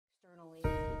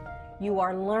You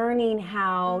are learning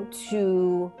how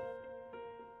to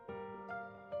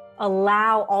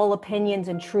allow all opinions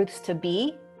and truths to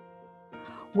be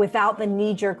without the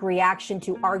knee-jerk reaction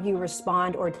to argue,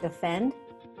 respond, or defend.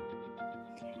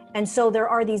 And so there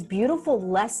are these beautiful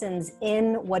lessons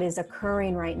in what is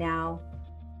occurring right now.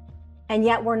 And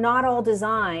yet we're not all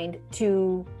designed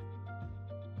to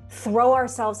throw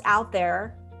ourselves out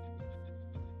there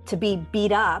to be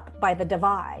beat up by the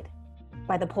divide,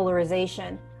 by the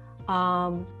polarization.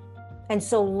 And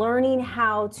so learning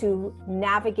how to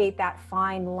navigate that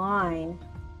fine line,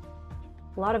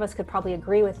 a lot of us could probably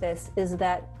agree with this, is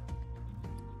that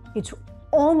it's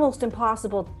almost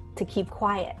impossible to keep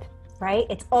quiet, right?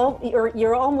 It's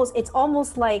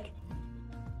almost like,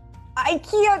 I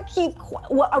can't keep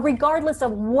quiet, regardless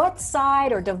of what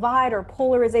side or divide or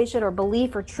polarization or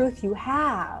belief or truth you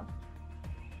have.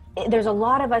 There's a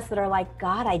lot of us that are like,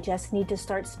 God, I just need to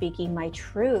start speaking my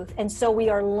truth. And so we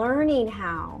are learning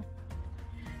how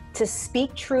to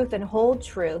speak truth and hold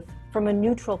truth from a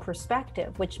neutral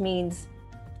perspective, which means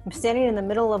I'm standing in the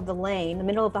middle of the lane, the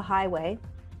middle of the highway,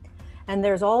 and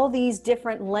there's all these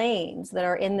different lanes that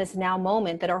are in this now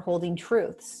moment that are holding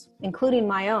truths, including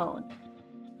my own.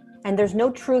 And there's no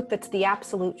truth that's the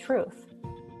absolute truth.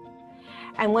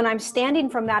 And when I'm standing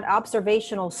from that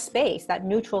observational space, that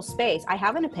neutral space, I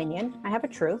have an opinion, I have a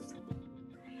truth.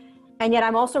 And yet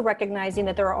I'm also recognizing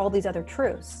that there are all these other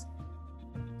truths.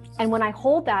 And when I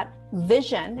hold that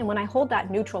vision and when I hold that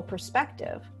neutral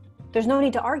perspective, there's no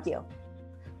need to argue.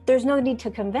 There's no need to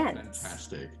convince.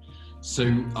 Fantastic. So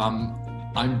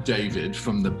I'm David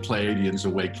from the Pleiadians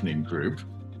Awakening group.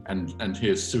 And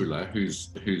here's Sula, who's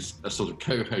a sort of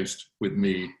co-host with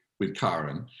me, with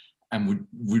Karen. And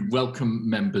we'd welcome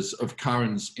members of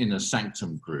Karen's Inner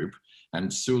Sanctum group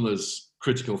and Sula's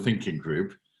Critical Thinking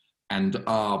group and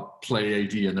our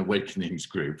Pleiadian Awakenings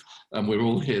group. And we're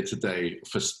all here today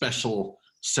for a special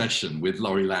session with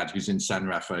Laurie Ladd, who's in San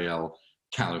Rafael,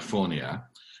 California.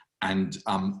 And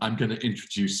I'm going to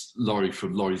introduce Laurie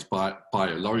from Laurie's bio.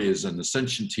 Laurie is an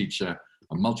ascension teacher,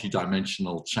 a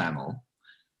multidimensional channel.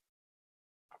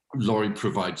 Laurie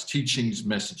provides teachings,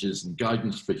 messages, and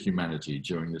guidance for humanity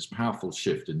during this powerful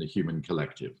shift in the human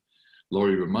collective.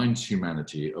 Laurie reminds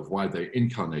humanity of why they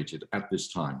incarnated at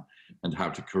this time and how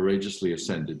to courageously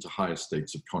ascend into higher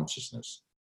states of consciousness.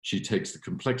 She takes the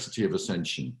complexity of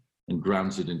ascension and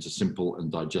grounds it into simple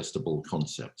and digestible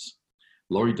concepts.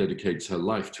 Laurie dedicates her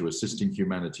life to assisting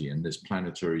humanity in this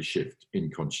planetary shift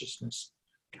in consciousness.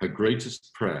 Her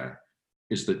greatest prayer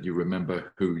is that you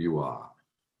remember who you are,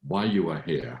 why you are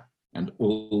here, and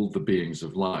all the beings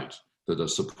of light that are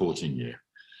supporting you.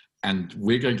 And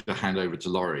we're going to hand over to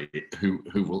Laurie, who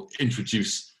will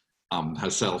introduce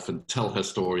herself and tell her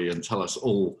story and tell us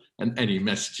all and any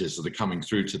messages that are coming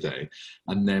through today.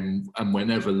 And then, and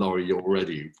whenever Laurie, you're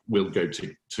ready, we'll go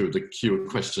to the Q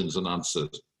questions and answers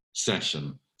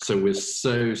session. So we're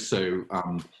so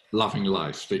loving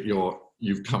life that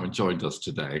you've come and joined us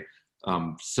today.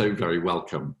 So very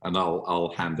welcome, and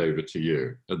I'll hand over to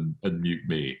you and mute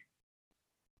me.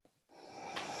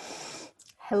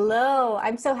 Hello,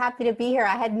 I'm so happy to be here.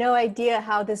 I had no idea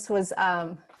how this was,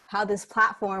 how this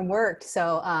platform worked.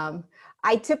 So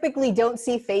I typically don't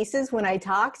see faces when I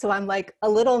talk, so I'm like a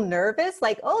little nervous,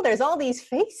 like, oh, there's all these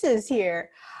faces here.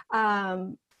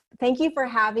 Thank you for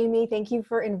having me. Thank you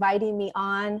for inviting me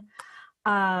on.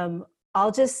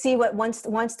 I'll just see what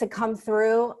wants to come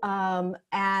through and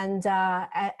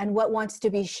what wants to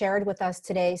be shared with us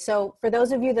today. So for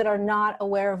those of you that are not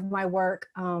aware of my work,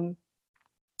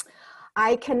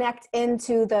 I connect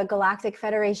into the Galactic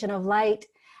Federation of Light,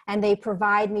 and they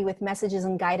provide me with messages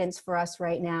and guidance for us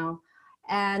right now.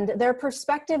 And their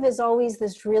perspective is always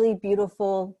this really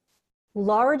beautiful,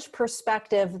 large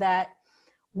perspective that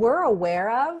we're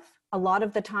aware of a lot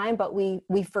of the time, but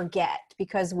we forget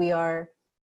because we are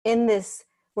in this,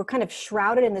 we're kind of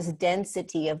shrouded in this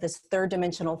density of this third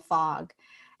dimensional fog.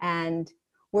 And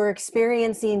we're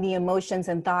experiencing the emotions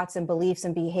and thoughts and beliefs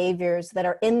and behaviors that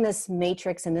are in this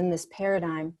matrix and in this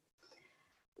paradigm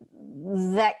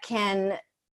that can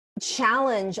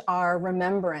challenge our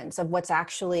remembrance of what's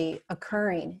actually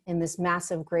occurring in this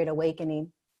massive great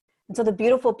awakening. And so the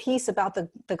beautiful piece about the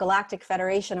Galactic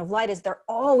Federation of Light is they're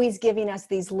always giving us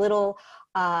these little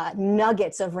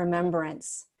nuggets of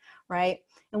remembrance, right?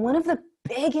 And one of the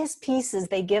biggest pieces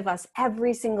they give us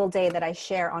every single day that I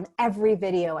share on every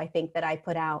video, I think, that I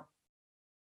put out,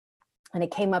 and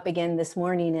it came up again this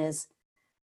morning, is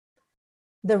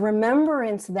the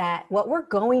remembrance that what we're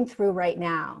going through right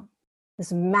now,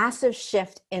 this massive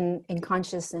shift in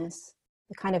consciousness,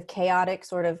 the kind of chaotic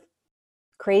sort of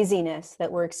craziness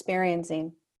that we're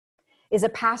experiencing, is a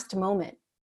past moment.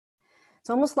 It's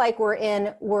almost like we're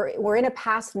in a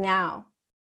past now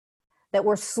that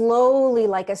we're slowly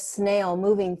like a snail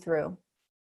moving through.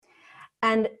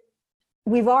 And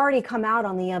we've already come out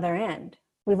on the other end.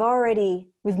 We've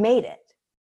made it.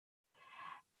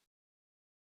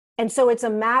 And so it's a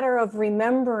matter of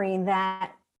remembering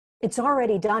that it's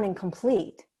already done and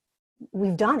complete.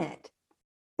 We've done it.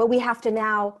 But we have to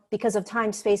now, because of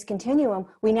time, space continuum,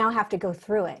 we now have to go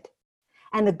through it.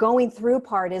 And the going through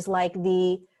part is like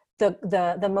the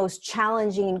most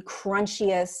challenging,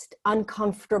 crunchiest,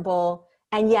 uncomfortable,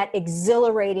 and yet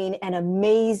exhilarating and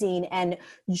amazing and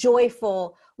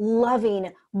joyful,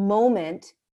 loving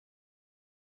moment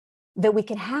that we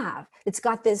can have. It's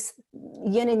got this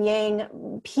yin and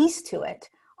yang piece to it.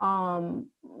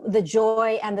 The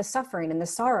joy and the suffering and the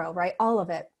sorrow, right? All of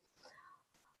it.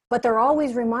 But they're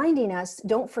always reminding us,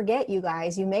 don't forget, you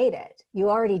guys, you made it. You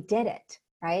already did it,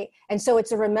 right? And so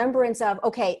it's a remembrance of,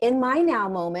 okay, in my now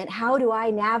moment, how do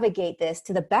I navigate this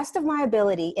to the best of my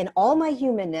ability in all my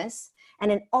humanness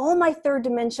and in all my third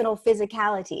dimensional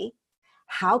physicality?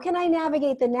 How can I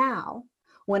navigate the now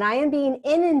when I am being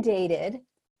inundated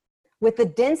with the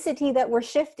density that we're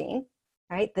shifting,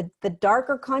 right? The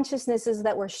darker consciousnesses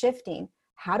that we're shifting.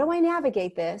 How do I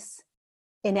navigate this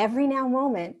in every now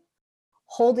moment,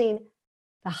 holding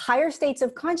the higher states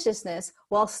of consciousness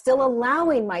while still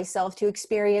allowing myself to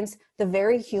experience the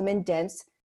very human dense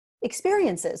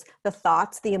experiences, the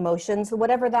thoughts, the emotions,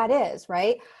 whatever that is,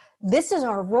 right? This is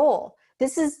our role.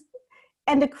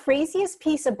 And the craziest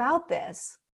piece about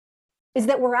this is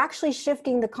that we're actually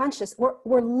shifting the conscious.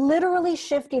 We're literally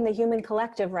shifting the human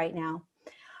collective right now,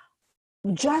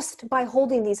 just by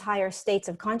holding these higher states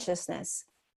of consciousness.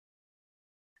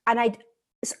 And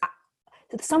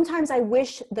sometimes I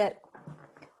wish that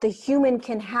the human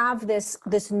can have this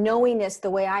knowingness the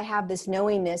way I have this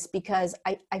knowingness, because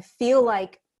I feel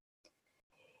like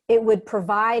it would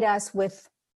provide us with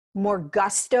more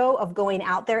gusto of going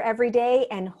out there every day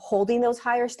and holding those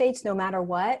higher states no matter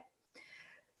what.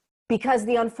 Because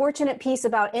the unfortunate piece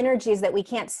about energy is that we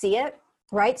can't see it,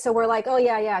 right? So we're like, oh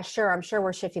yeah, sure, I'm sure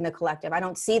we're shifting the collective. I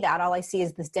don't see that. All I see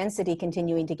is this density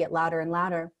continuing to get louder and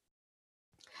louder.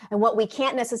 And what we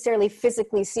can't necessarily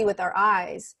physically see with our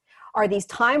eyes are these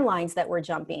timelines that we're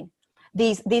jumping.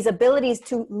 These abilities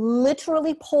to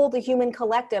literally pull the human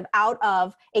collective out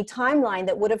of a timeline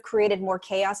that would have created more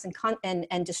chaos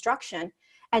and destruction,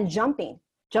 and jumping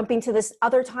to this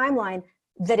other timeline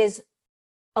that is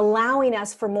allowing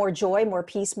us for more joy, more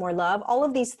peace, more love, all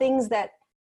of these things that,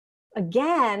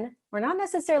 again, we're not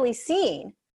necessarily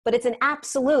seeing, but it's an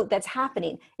absolute that's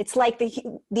happening. It's like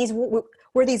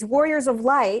we're these warriors of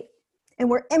light, and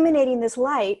we're emanating this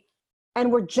light, and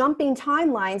we're jumping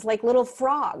timelines like little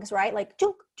frogs, right? Like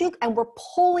juke, juke, and we're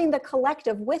pulling the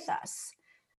collective with us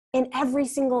in every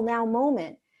single now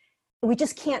moment. We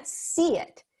just can't see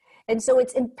it. And so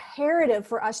it's imperative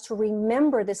for us to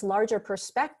remember this larger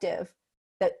perspective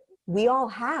that we all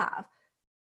have.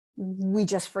 We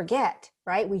just forget,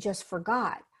 right? We just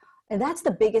forgot. And that's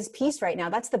the biggest piece right now.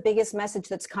 That's the biggest message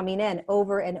that's coming in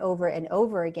over and over and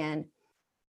over again,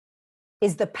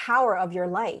 is the power of your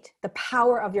light, the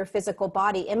power of your physical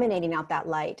body emanating out that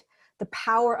light, the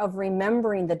power of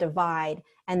remembering the divide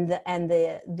and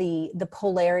the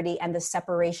polarity and the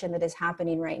separation that is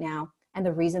happening right now, and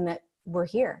the reason that we're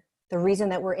here, the reason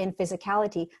that we're in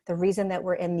physicality, the reason that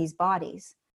we're in these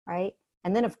bodies, right?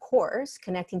 And then, of course,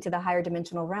 connecting to the higher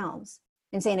dimensional realms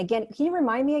and saying, again, can you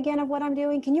remind me again of what I'm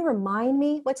doing? Can you remind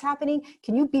me what's happening?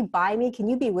 Can you be by me? Can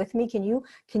you be with me? Can you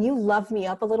love me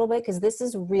up a little bit? Because this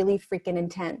is really freaking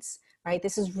intense, right?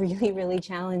 This is really, really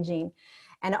challenging.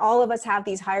 And all of us have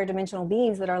these higher dimensional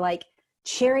beings that are like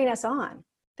cheering us on.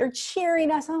 They're cheering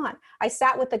us on. I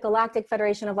sat with the Galactic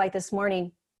Federation of Light this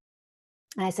morning,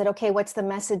 and I said, okay, what's the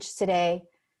message today?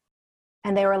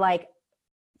 And they were like,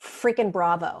 freaking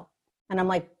bravo. And I'm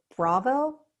like,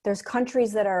 bravo? There's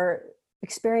countries that are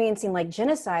experiencing like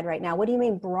genocide right now. What do you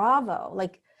mean bravo?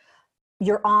 Like,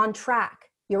 you're on track.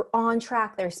 You're on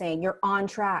track, they're saying. You're on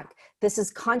track. This is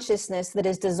consciousness that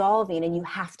is dissolving, and you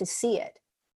have to see it.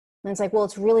 And it's like, well,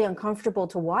 it's really uncomfortable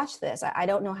to watch this. I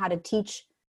don't know how to teach.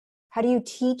 How do you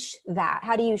teach that?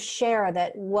 How do you share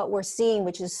that what we're seeing,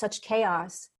 which is such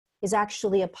chaos, is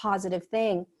actually a positive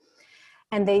thing?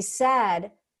 And they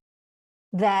said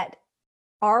that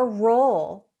our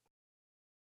role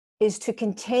is to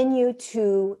continue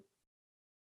to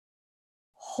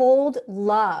hold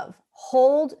love,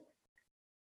 hold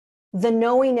the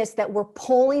knowingness that we're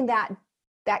pulling that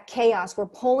chaos, we're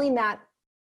pulling that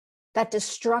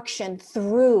destruction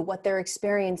through what they're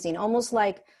experiencing. Almost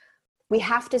like we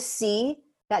have to see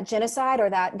that genocide or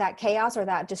that chaos or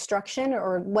that destruction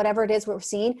or whatever it is we're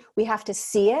seeing, we have to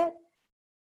see it.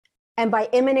 And by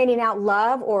emanating out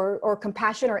love or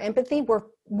compassion or empathy,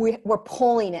 we're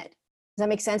pulling it. Does that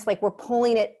make sense? Like we're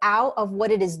pulling it out of what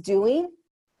it is doing.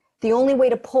 The only way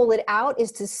to pull it out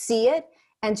is to see it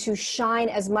and to shine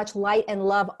as much light and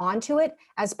love onto it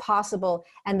as possible.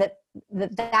 And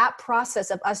that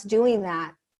process of us doing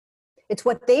that, it's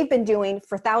what they've been doing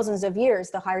for thousands of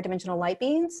years, the higher dimensional light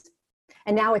beings.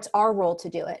 And now it's our role to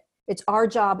do it. It's our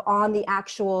job on the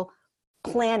actual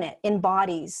planet in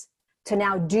bodies to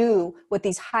now do what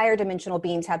these higher dimensional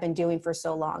beings have been doing for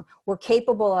so long. We're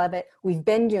capable of it. We've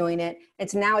been doing it.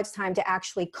 It's time to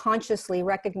actually consciously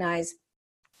recognize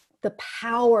the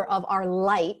power of our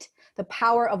light, the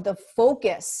power of the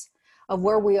focus of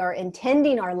where we are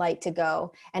intending our light to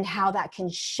go, and how that can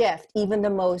shift even the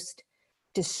most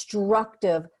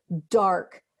destructive,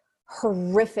 dark,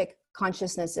 horrific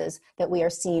consciousnesses that we are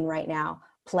seeing right now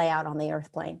play out on the earth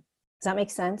plane. Does that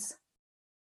make sense?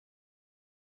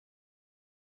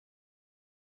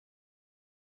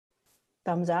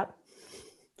 Thumbs up.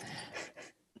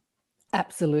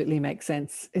 Absolutely makes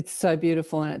sense. It's so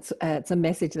beautiful, and it's a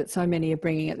message that so many are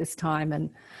bringing at this time, and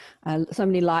so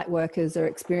many light workers are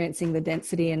experiencing the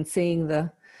density and seeing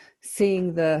the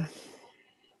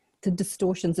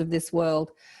distortions of this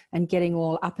world and getting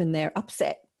all up in their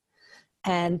upset.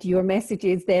 And your message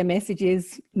is, their message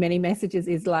is, many messages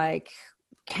is like,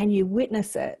 can you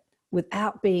witness it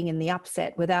without being in the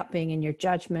upset, without being in your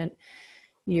judgment,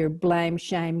 your blame,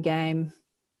 shame game?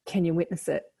 Can you witness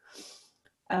it?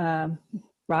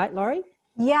 Right, Laurie?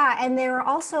 Yeah, and they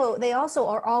also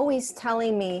are always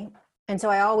telling me, and so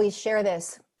I always share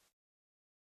this,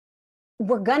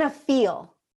 we're gonna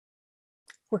feel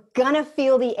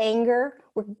the anger,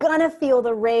 we're gonna feel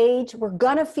the rage, we're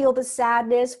gonna feel the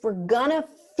sadness, we're gonna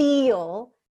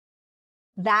feel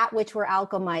that which we're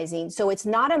alchemizing. So it's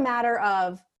not a matter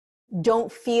of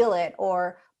don't feel it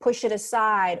or push it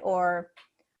aside or,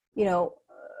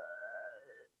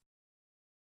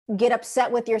 get upset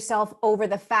with yourself over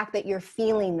the fact that you're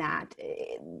feeling that.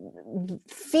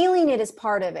 Feeling it is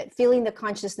part of it. Feeling the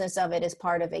consciousness of it is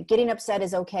part of it. Getting upset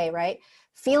is okay, right?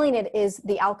 Feeling it is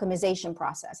the alchemization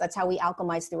process. That's how we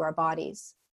alchemize through our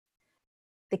bodies.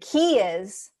 The key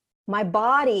is my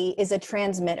body is a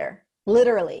transmitter,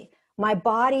 literally. My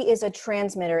body is a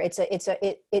transmitter.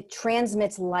 It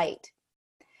transmits light.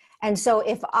 And so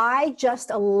if I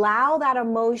just allow that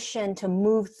emotion to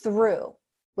move through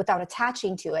without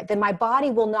attaching to it, then my body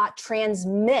will not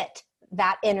transmit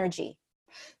that energy.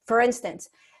 For instance,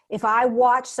 if I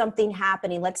watch something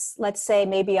happening, let's say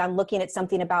maybe I'm looking at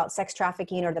something about sex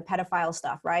trafficking or the pedophile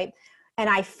stuff, right? And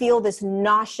I feel this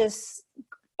nauseous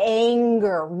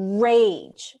anger,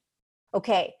 rage.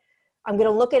 Okay, I'm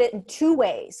going to look at it in two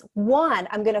ways. One,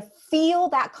 I'm going to feel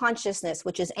that consciousness,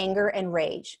 which is anger and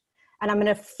rage. And I'm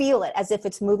going to feel it as if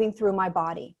it's moving through my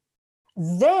body.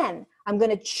 Then I'm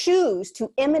going to choose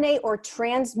to emanate or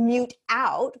transmute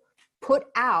out, put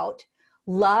out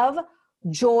love,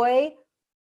 joy,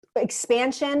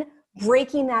 expansion,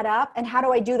 breaking that up. And how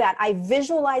do I do that? I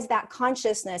visualize that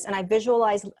consciousness and I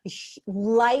visualize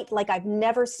light like I've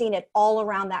never seen it all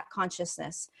around that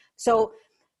consciousness. So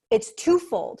it's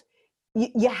twofold.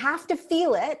 You have to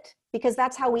feel it because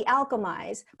that's how we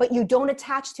alchemize, but you don't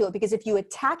attach to it, because if you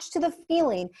attach to the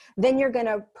feeling, then you're going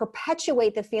to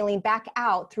perpetuate the feeling back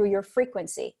out through your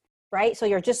frequency, right? So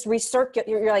you're just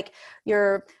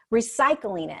you're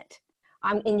recycling it.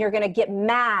 And you're going to get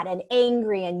mad and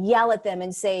angry and yell at them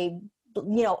and say,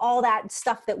 all that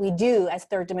stuff that we do as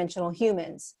third dimensional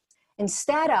humans.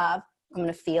 Instead of, I'm going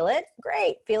to feel it.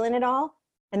 Great. Feeling it all.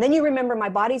 And then you remember my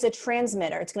body's a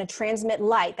transmitter. It's going to transmit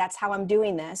light. That's how I'm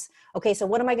doing this. Okay, so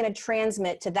what am I going to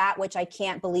transmit to that which I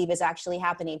can't believe is actually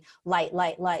happening? Light,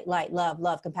 light, light, light, love,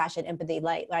 love, compassion, empathy,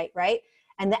 light, light, right?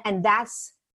 And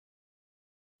that's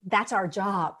our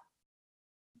job.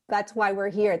 That's why we're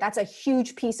here. That's a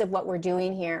huge piece of what we're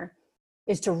doing here,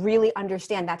 is to really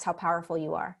understand that's how powerful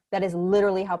you are. That is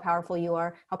literally how powerful you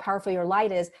are, how powerful your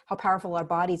light is, how powerful our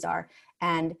bodies are.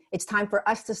 And it's time for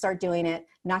us to start doing it,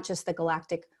 not just the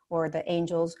galactic or the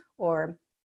angels or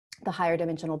the higher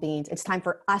dimensional beings. It's time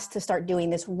for us to start doing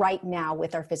this right now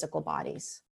with our physical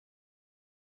bodies.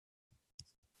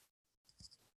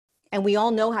 And we all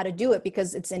know how to do it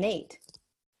because it's innate.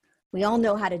 We all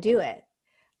know how to do it.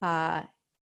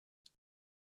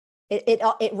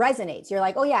 It resonates. You're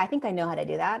like, oh yeah, I think I know how to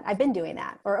do that. I've been doing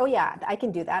that. Or, oh yeah, I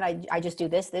can do that. I just do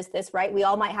this, right? We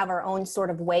all might have our own sort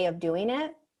of way of doing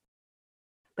it.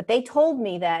 But they told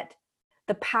me that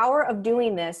the power of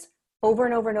doing this over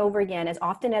and over and over again, as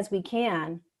often as we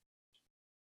can,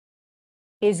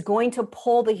 is going to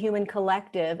pull the human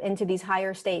collective into these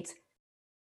higher states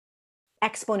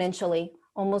exponentially,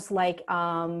 almost like,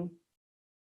 the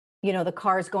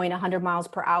car's going 100 miles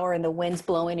per hour and the wind's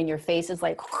blowing and your face is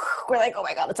like, we're like, oh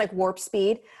my God, it's like warp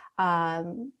speed.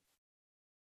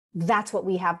 That's what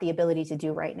we have the ability to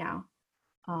do right now.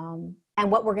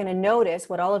 And what we're going to notice,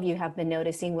 what all of you have been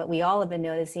noticing, what we all have been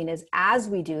noticing is as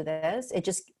we do this,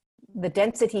 the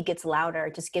density gets louder,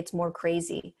 it just gets more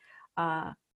crazy,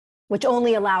 which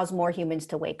only allows more humans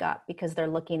to wake up because they're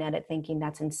looking at it thinking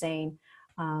that's insane.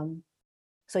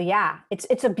 So yeah,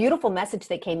 it's a beautiful message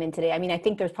that came in today. I mean, I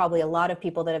think there's probably a lot of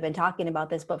people that have been talking about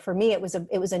this, but for me, it was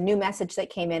a new message that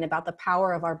came in about the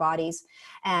power of our bodies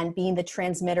and being the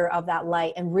transmitter of that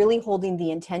light and really holding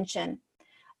the intention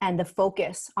and the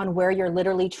focus on where you're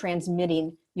literally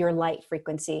transmitting your light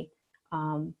frequency,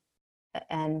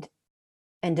 and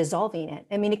dissolving it.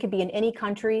 I mean, it could be in any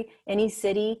country, any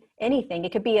city, anything.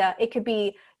 It could be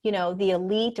the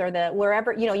elite or the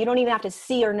wherever, you don't even have to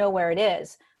see or know where it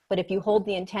is. But if you hold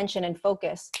the intention and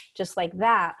focus just like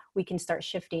that, we can start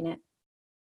shifting it.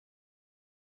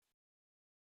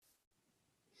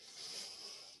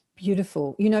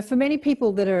 Beautiful. For many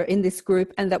people that are in this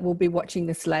group and that will be watching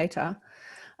this later,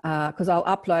 because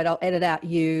I'll edit out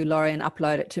you, Laurie, and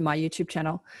upload it to my YouTube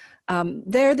channel.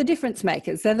 They're the difference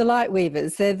makers. They're the light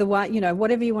weavers. They're the one,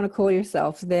 whatever you want to call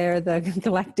yourself. They're the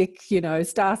galactic,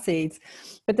 star seeds.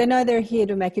 But they know they're here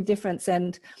to make a difference.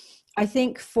 And I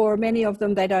think for many of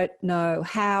them, they don't know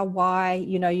how, why,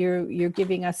 you're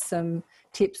giving us some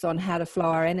tips on how to flow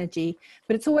our energy.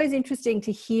 But it's always interesting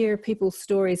to hear people's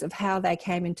stories of how they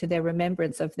came into their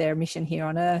remembrance of their mission here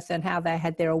on Earth and how they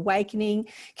had their awakening.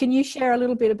 Can you share a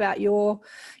little bit about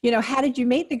how did you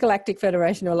meet the Galactic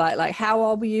Federation of Light? Like, how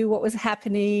old were you? What was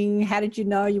happening? How did you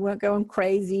know you weren't going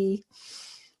crazy?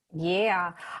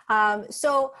 Yeah.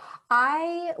 So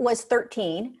I was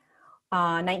 13.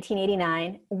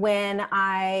 1989, when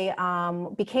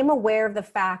I became aware of the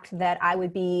fact that I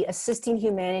would be assisting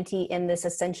humanity in this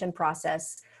ascension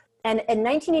process. And in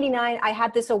 1989, I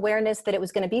had this awareness that it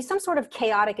was going to be some sort of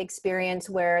chaotic experience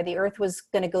where the Earth was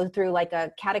going to go through like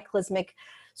a cataclysmic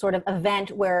sort of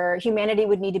event where humanity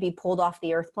would need to be pulled off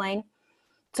the Earth plane.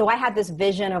 So I had this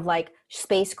vision of like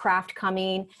spacecraft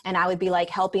coming, and I would be like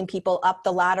helping people up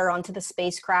the ladder onto the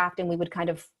spacecraft, and we would kind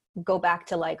of go back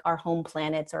to like our home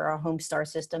planets or our home star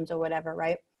systems or whatever,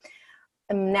 right?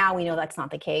 And now we know that's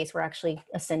not the case. We're actually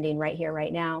ascending right here,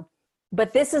 right now.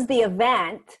 But this is the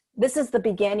event. This is the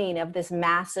beginning of this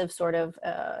massive sort of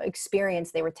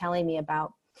experience they were telling me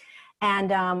about. And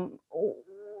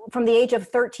from the age of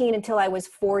 13 until I was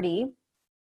 40,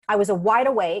 I was wide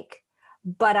awake,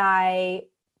 but I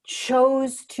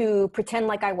chose to pretend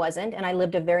like I wasn't, and I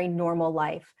lived a very normal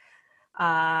life.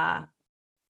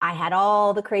 I had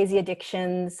all the crazy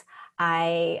addictions.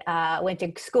 I went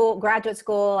to school, graduate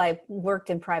school. I worked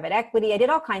in private equity. I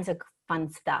did all kinds of fun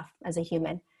stuff as a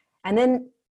human. And then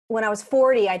when I was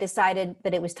 40, I decided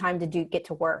that it was time to get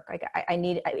to work.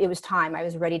 It was time. I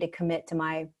was ready to commit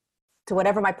to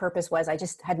whatever my purpose was. I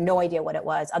just had no idea what it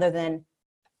was other than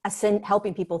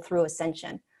helping people through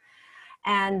ascension.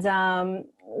 And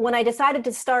when I decided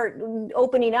to start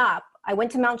opening up, I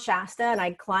went to Mount Shasta and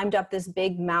I climbed up this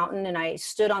big mountain and I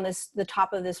stood on the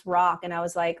top of this rock, and I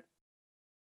was like,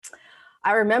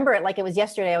 I remember it like it was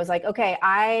yesterday. I was like, okay,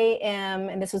 I am,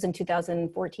 and this was in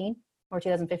 2014 or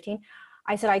 2015.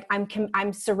 I said,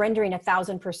 I'm surrendering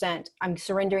 1,000%. I'm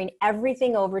surrendering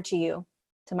everything over to you,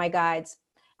 to my guides.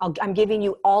 I'm giving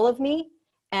you all of me,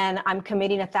 and I'm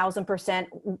committing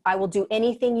 1,000%. I will do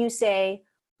anything you say,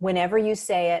 whenever you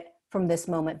say it, from this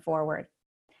moment forward.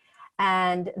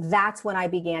 And that's when I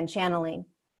began channeling.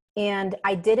 And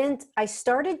I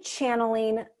started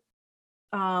channeling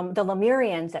the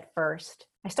Lemurians at first.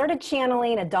 I started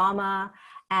channeling Adama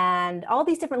and all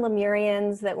these different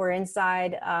Lemurians that were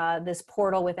inside this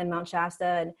portal within Mount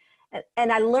Shasta.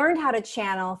 And I learned how to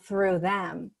channel through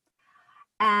them.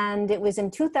 And it was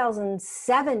in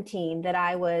 2017 that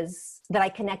I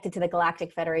connected to the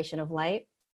Galactic Federation of Light.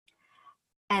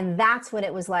 And that's when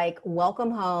it was like,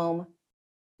 welcome home.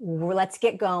 Let's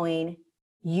get going.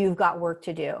 You've got work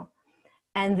to do.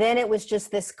 And then it was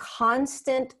just this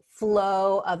constant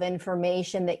flow of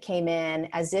information that came in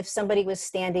as if somebody was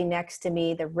standing next to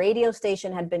me. The radio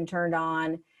station had been turned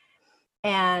on.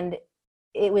 And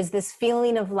it was this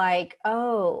feeling of like,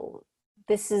 oh,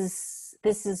 this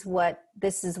is what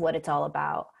it's all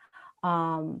about.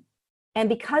 And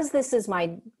because this is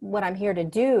what I'm here to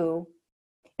do,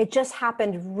 it just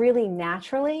happened really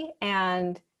naturally.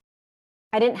 And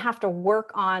I didn't have to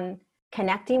work on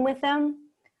connecting with them.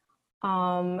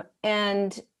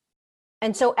 And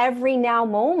and so every now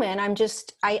moment,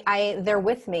 they're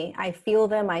with me. I feel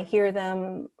them, I hear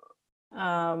them.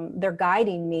 They're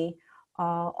guiding me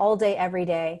all day, every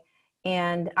day.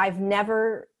 And I've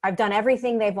done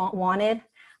everything they've wanted.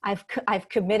 I've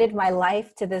committed my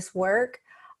life to this work.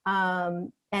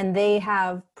 And they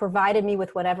have provided me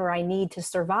with whatever I need to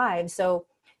survive. So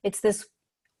it's this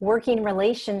working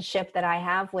relationship that I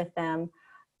have with them.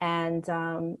 And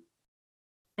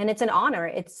it's an honor.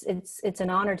 It's an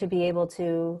honor to be able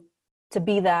to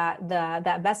be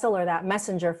that vessel or that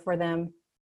messenger for them.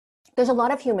 There's a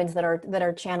lot of humans that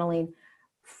are channeling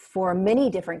for many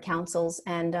different councils,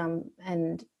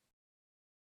 and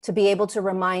to be able to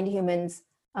remind humans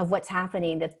of what's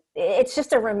happening. That it's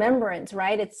just a remembrance,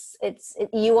 right?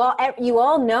 You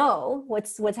all know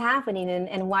what's happening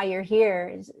and why you're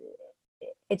here.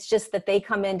 It's just that they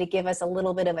come in to give us a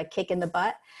little bit of a kick in the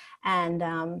butt, and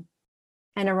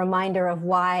a reminder of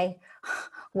why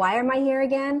am I here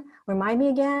again? Remind me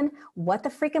again, what the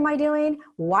freak am I doing?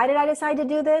 Why did I decide to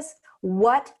do this?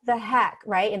 What the heck,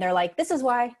 right? And they're like, this is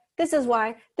why,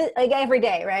 like every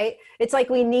day, right? It's like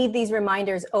we need these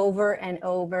reminders over and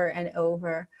over and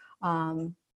over.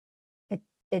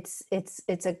 It's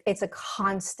a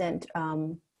constant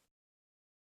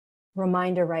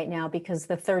reminder right now, because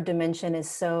the third dimension is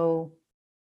so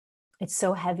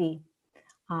heavy.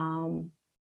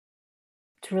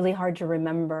 It's really hard to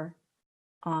remember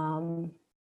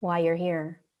why you're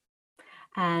here.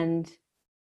 And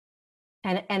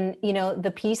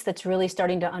the piece that's really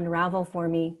starting to unravel for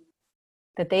me,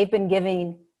 that they've been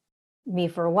giving me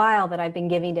for a while, that I've been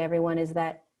giving to everyone, is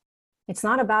that it's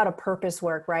not about a purpose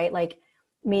work, right? Like,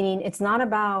 meaning it's not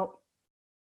about,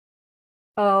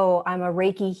 oh, I'm a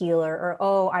Reiki healer, or,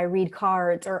 oh, I read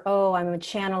cards, or, oh, I'm a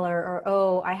channeler, or,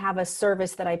 oh, I have a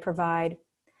service that I provide.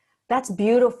 That's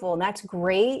beautiful and that's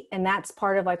great. And that's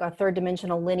part of like a third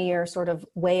dimensional linear sort of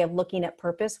way of looking at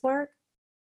purpose work.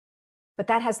 But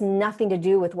that has nothing to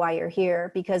do with why you're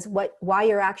here, because why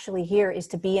you're actually here is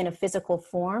to be in a physical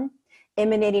form,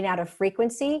 emanating out of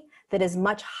frequency that is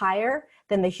much higher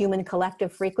than the human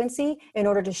collective frequency, in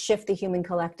order to shift the human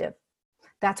collective.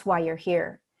 That's why you're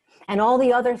here. And all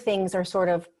the other things are sort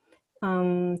of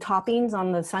toppings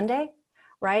on the sundae,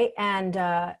 right?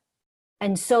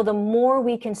 And so the more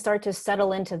we can start to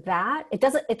settle into that, it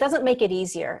doesn't make it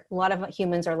easier. A lot of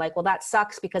humans are like, well, that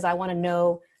sucks, because I want to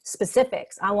know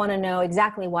specifics. I want to know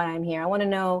exactly why I'm here. I want to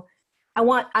know, I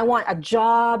want a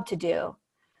job to do.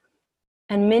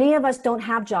 And many of us don't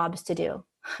have jobs to do.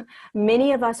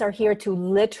 Many of us are here to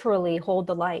literally hold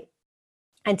the light,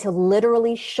 and to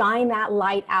literally shine that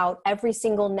light out every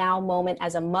single now moment,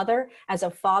 as a mother, as a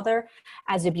father,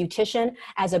 as a beautician,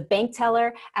 as a bank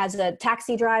teller, as a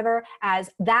taxi driver,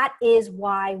 that is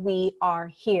why we are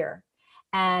here.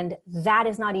 And that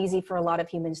is not easy for a lot of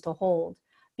humans to hold,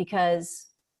 because,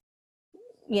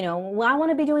 well, I want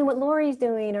to be doing what Lori's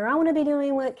doing, or I want to be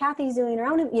doing what Kathy's doing, or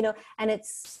I want to, and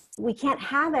we can't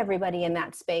have everybody in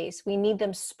that space. We need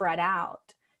them spread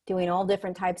out, doing all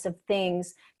different types of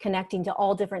things, connecting to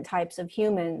all different types of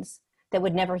humans that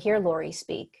would never hear Lori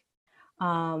speak.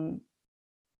 And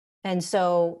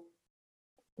so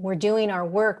we're doing our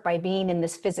work by being in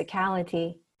this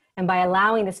physicality, and by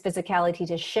allowing this physicality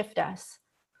to shift us,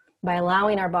 by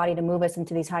allowing our body to move us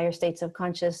into these higher states of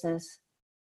consciousness,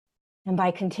 and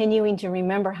by continuing to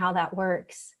remember how that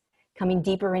works, coming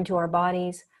deeper into our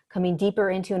bodies, coming deeper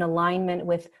into an alignment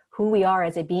with who we are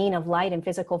as a being of light in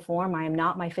physical form. I am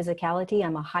not my physicality.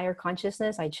 I'm a higher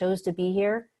consciousness. I chose to be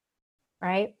here,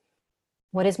 right?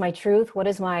 What is my truth? What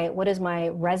is my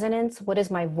resonance? What is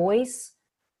my voice?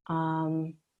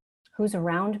 Who's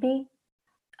around me?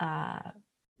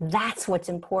 That's what's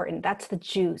important. That's the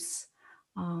juice.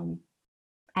 And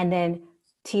then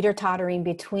teeter-tottering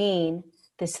between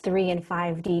this 3 and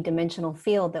 5D dimensional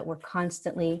field that we're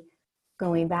constantly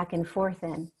going back and forth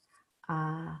in.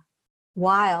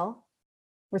 While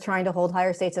we're trying to hold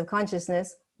higher states of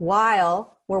consciousness,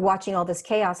 while we're watching all this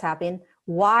chaos happen,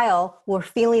 while we're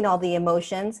feeling all the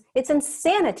emotions. It's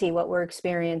insanity what we're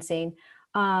experiencing.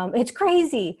 It's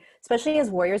crazy, especially as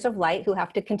warriors of light who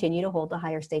have to continue to hold the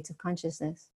higher states of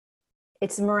consciousness.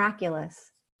 It's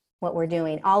miraculous what we're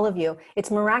doing, all of you.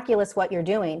 It's miraculous what you're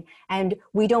doing. And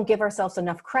we don't give ourselves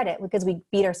enough credit because we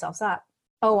beat ourselves up.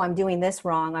 Oh, I'm doing this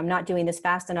wrong. I'm not doing this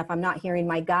fast enough. I'm not hearing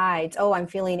my guides. Oh, I'm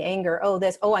feeling anger. Oh,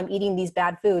 this. Oh, I'm eating these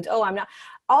bad foods. Oh, I'm not.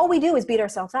 All we do is beat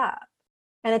ourselves up.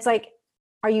 And it's like,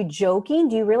 are you joking?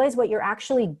 Do you realize what you're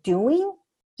actually doing?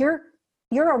 You're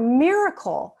a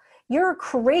miracle. You're a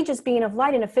courageous being of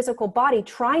light in a physical body,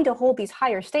 trying to hold these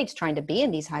higher states, trying to be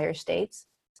in these higher states,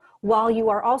 while you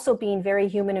are also being very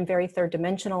human and very third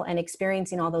dimensional and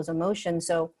experiencing all those emotions.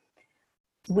 So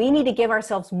We need to give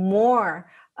ourselves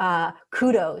more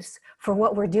kudos for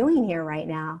what we're doing here right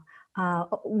now.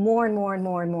 More and more and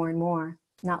more and more and more,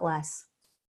 not less.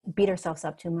 Beat ourselves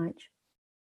up too much.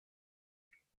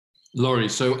 Laurie,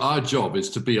 so our job is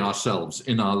to be ourselves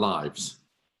in our lives.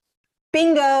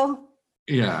 Bingo.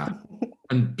 Yeah.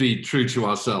 And be true to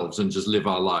ourselves and just live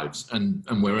our lives. And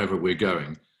wherever we're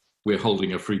going, we're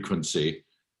holding a frequency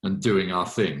and doing our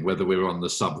thing, whether we're on the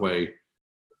subway,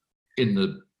 in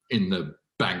the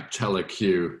bank teller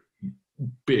queue,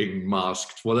 being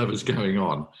masked, whatever's going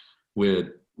on,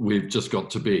 we've just got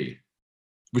to be,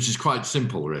 which is quite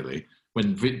simple, really.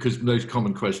 Because the most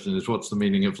common question is, what's the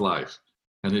meaning of life?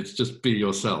 And it's just be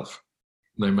yourself,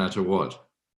 no matter what.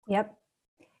 Yep.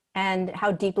 And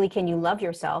how deeply can you love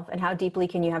yourself, and how deeply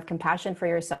can you have compassion for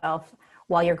yourself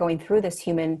while you're going through this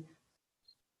human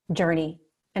journey?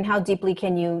 And how deeply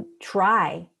can you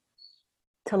try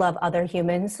to love other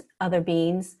humans, other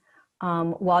beings,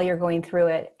 while you're going through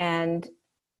it? And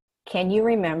can you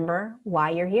remember why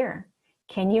you're here?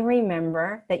 Can you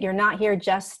remember that you're not here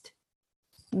just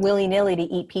willy-nilly to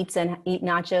eat pizza and eat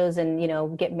nachos and, you know,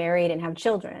 get married and have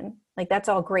children? Like, that's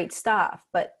all great stuff,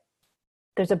 but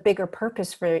there's a bigger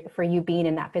purpose for you being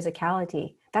in that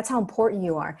physicality. That's how important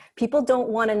you are. People don't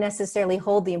want to necessarily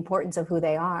hold the importance of who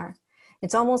they are.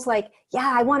 It's almost like,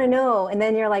 yeah, I want to know. And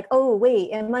then you're like, oh,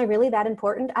 wait, am I really that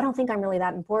important? I don't think I'm really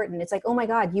that important. It's like, oh my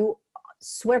God, you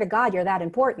swear to God, you're that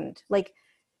important. Like,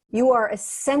 you are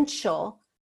essential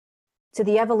to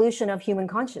the evolution of human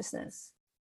consciousness.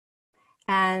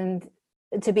 And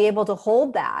to be able to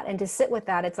hold that and to sit with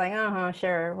that, it's like,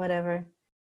 sure, whatever,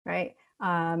 right?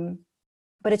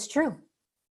 But it's true.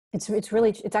 It's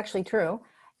actually true.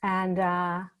 And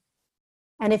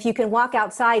if you can walk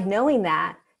outside knowing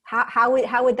that, how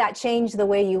would that change the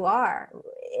way you are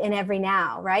in every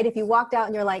now, right? If you walked out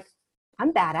and you're like,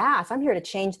 I'm badass, I'm here to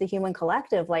change the human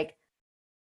collective, like,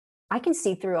 I can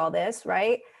see through all this,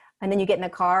 right? And then you get in a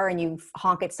car and you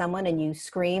honk at someone and you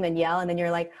scream and yell, and then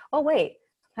you're like, oh wait,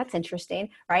 that's interesting,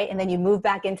 right? And then you move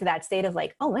back into that state of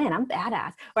like, oh man, I'm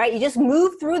badass, right? You just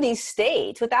move through these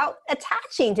states without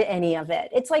attaching to any of it.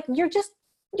 It's like you're just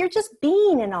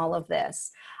being in all of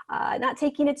this, not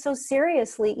taking it so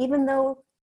seriously, even though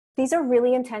these are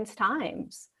really intense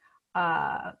times.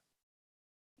 But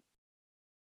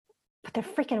they're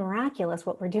freaking miraculous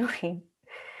what we're doing.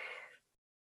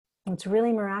 It's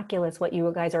really miraculous what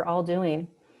you guys are all doing,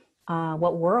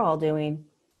 what we're all doing.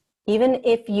 Even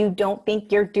if you don't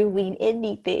think you're doing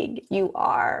anything, you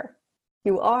are.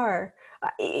 You are.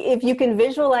 If you can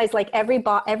visualize, like,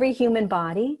 every human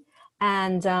body,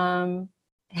 and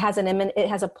it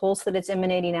has a pulse that it's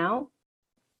emanating out,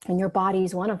 and your body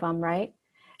is one of them, right?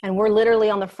 And we're literally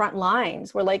on the front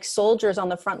lines. We're like soldiers on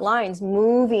the front lines,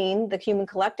 moving the human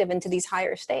collective into these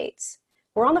higher states.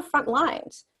 We're on the front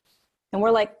lines, and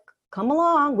we're like, come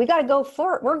along. We got to go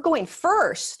first. We're going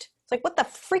first. It's like, what the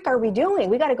freak are we doing?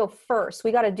 We got to go first.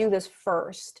 We got to do this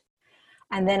first.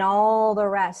 And then all the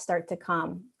rest start to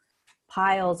come.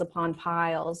 Piles upon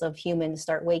piles of humans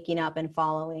start waking up and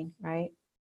following, right?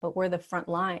 But we're the front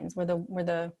lines.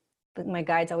 My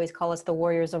guides always call us the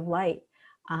warriors of light.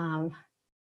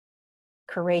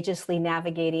 Courageously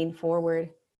navigating forward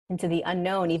into the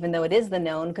unknown, even though it is the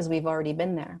known, because we've already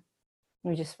been there.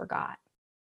 We just forgot.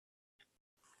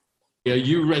 Are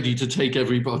you ready to take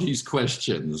everybody's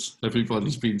questions?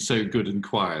 Everybody's been so good and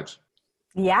quiet.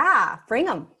 Yeah, bring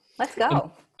them. Let's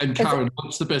go. And Karen,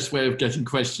 what's the best way of getting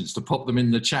questions? To pop them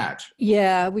in the chat?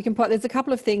 Yeah, we can put, there's a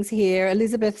couple of things here.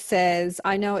 Elizabeth says,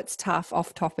 I know it's tough,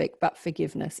 off topic, but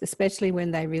forgiveness, especially when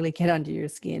they really get under your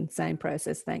skin. Same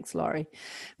process. Thanks, Laurie.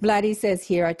 Vladdy says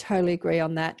here, I totally agree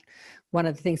on that. One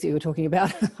of the things that you were talking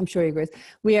about, I'm sure he agrees.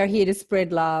 We are here to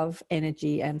spread love,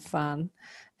 energy, and fun.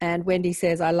 And Wendy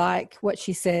says, I like what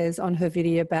she says on her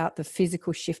video about the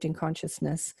physical shift in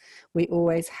consciousness. We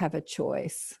always have a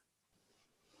choice.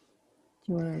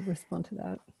 Do you want to respond to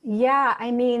that? Yeah,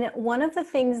 I mean, one of the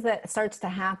things that starts to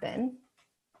happen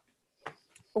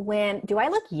do I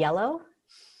look yellow?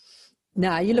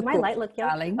 No, you look my light look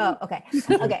yellow? Darling. Oh, okay.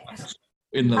 Okay.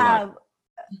 In the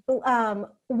light.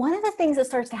 One of the things that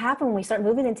starts to happen when we start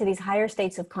moving into these higher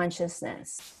states of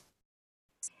consciousness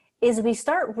is we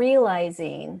start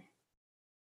realizing,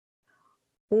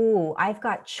 ooh, I've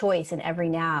got choice in every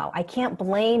now. I can't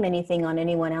blame anything on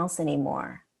anyone else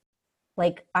anymore.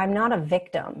 Like, I'm not a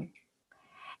victim.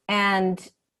 And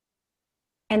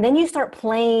then you start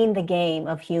playing the game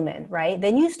of human, right?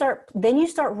 Then you start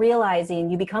realizing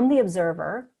you become the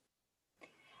observer.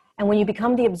 And when you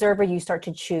become the observer, you start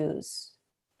to choose.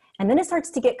 And then it starts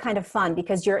to get kind of fun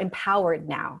because you're empowered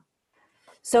now.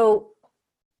 So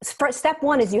step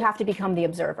one is you have to become the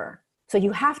observer. So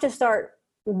you have to start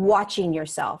watching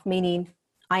yourself, meaning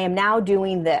I am now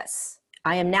doing this.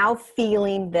 I am now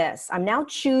feeling this. I'm now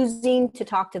choosing to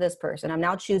talk to this person. I'm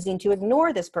now choosing to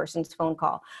ignore this person's phone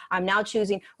call. I'm now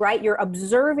choosing, right? You're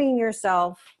observing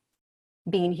yourself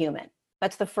being human.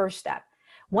 That's the first step.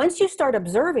 Once you start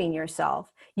observing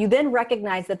yourself, you then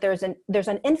recognize that there's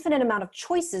an infinite amount of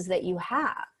choices that you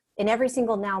have in every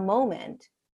single now moment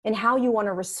in how you want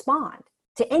to respond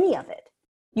to any of it.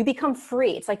 You become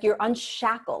free. It's like you're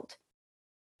unshackled.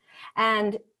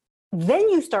 And then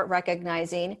you start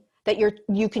recognizing that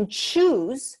you can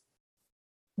choose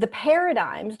the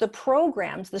paradigms, the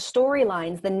programs, the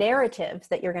storylines, the narratives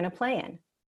that you're going to play in,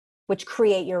 which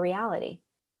create your reality,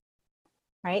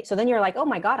 right? So then you're like, oh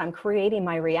my God, I'm creating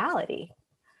my reality.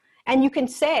 And you can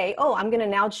say, oh, I'm going to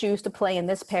now choose to play in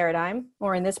this paradigm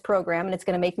or in this program, and it's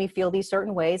going to make me feel these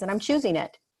certain ways, and I'm choosing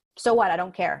it. So what? I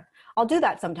don't care. I'll do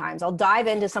that sometimes. I'll dive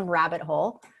into some rabbit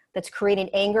hole that's creating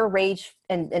anger, rage,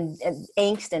 and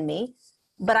angst in me.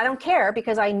 But I don't care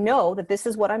because I know that this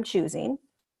is what I'm choosing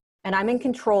and I'm in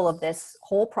control of this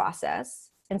whole process.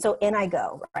 And so in I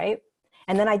go, right?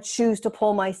 And then I choose to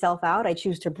pull myself out. I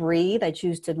choose to breathe. I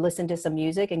choose to listen to some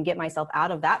music and get myself out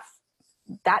of that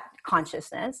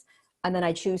consciousness. And then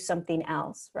I choose something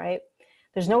else, right?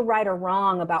 There's no right or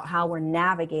wrong about how we're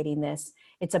navigating this.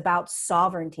 It's about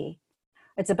sovereignty.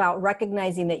 It's about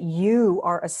recognizing that you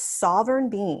are a sovereign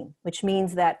being, which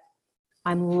means that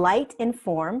I'm light in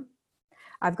form.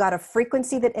 I've got a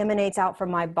frequency that emanates out from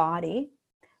my body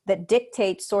that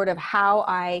dictates sort of how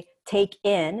I take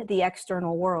in the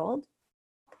external world.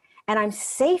 And I'm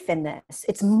safe in this.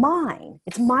 It's mine.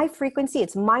 It's my frequency.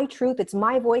 It's my truth. It's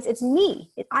my voice. It's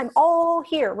me. I'm all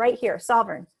here, right here,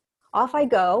 sovereign. Off I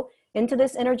go into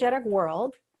this energetic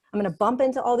world. I'm going to bump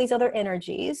into all these other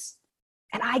energies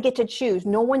and I get to choose.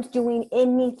 No one's doing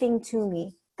anything to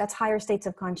me. That's higher states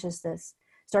of consciousness.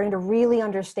 Starting to really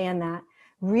understand that.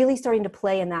 Really starting to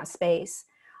play in that space.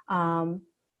 And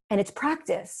it's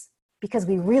practice because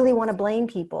we really want to blame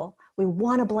people. We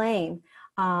want to blame.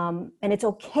 And it's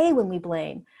okay when we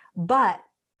blame. But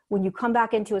when you come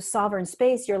back into a sovereign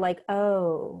space, you're like,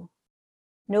 oh,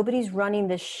 nobody's running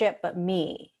this ship but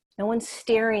me. No one's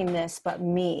steering this but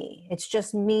me. It's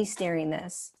just me steering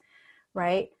this,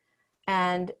 right?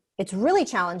 And it's really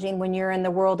challenging when you're in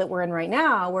the world that we're in right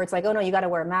now, where it's like, oh no, you got to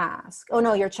wear a mask. Oh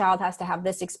no, your child has to have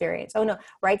this experience. Oh no,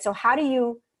 right? So how do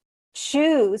you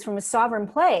choose from a sovereign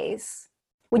place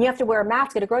when you have to wear a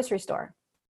mask at a grocery store?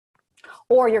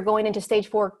 Or you're going into stage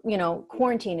 4,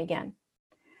 quarantine again.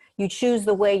 You choose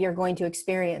the way you're going to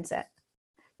experience it.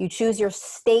 You choose your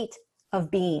state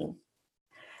of being.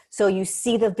 So you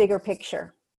see the bigger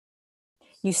picture.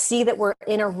 You see that we're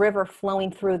in a river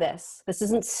flowing through this. This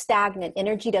isn't stagnant.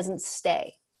 Energy doesn't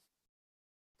stay.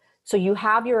 So you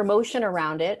have your emotion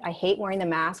around it. I hate wearing the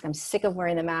mask. I'm sick of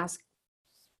wearing the mask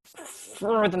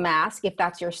for the mask, if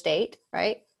that's your state,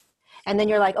 right? And then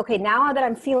you're like, okay, now that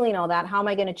I'm feeling all that, how am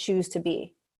I going to choose to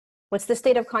be? What's the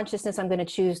state of consciousness I'm going to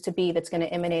choose to be that's going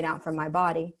to emanate out from my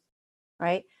body,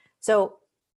 right? So,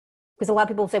 because a lot of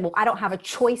people say, well, I don't have a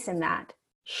choice in that.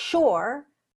 Sure,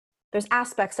 there's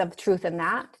aspects of truth in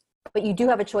that, but you do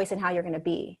have a choice in how you're going to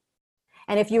be.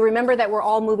 And if you remember that we're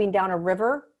all moving down a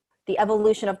river, the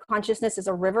evolution of consciousness is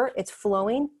a river, it's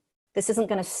flowing. This isn't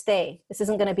going to stay. This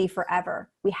isn't going to be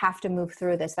forever. We have to move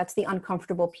through this. That's the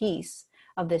uncomfortable piece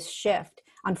of this shift.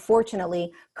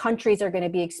 Unfortunately, countries are going to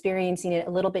be experiencing it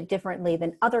a little bit differently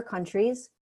than other countries,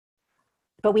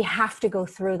 but we have to go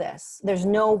through this. There's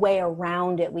no way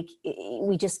around it.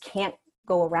 We just can't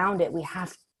go around it. We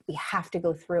have to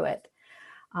go through it.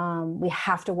 We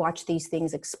have to watch these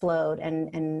things explode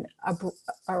and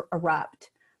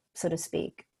erupt, so to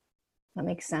speak. That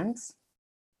makes sense?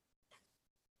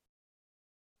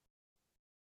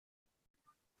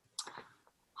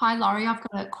 Hi, Laurie, I've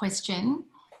got a question.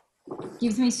 It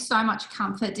gives me so much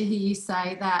comfort to hear you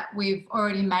say that we've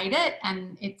already made it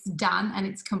and it's done and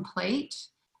it's complete.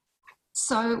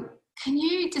 So can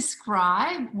you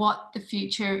describe what the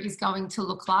future is going to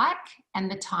look like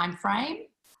and the time frame?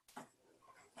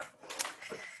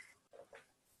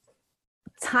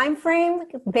 Time frame,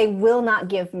 they will not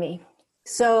give me.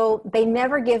 So they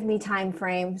never give me time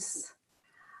frames.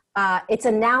 It's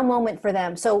a now moment for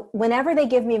them. So whenever they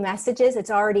give me messages,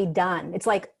 it's already done. It's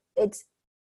like,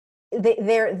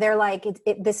 they're like,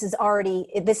 this is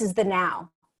the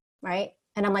now, right?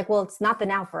 And I'm like, well, it's not the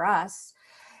now for us,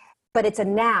 but it's a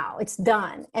now, it's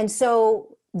done. And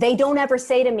so they don't ever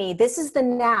say to me, this is the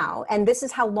now, and this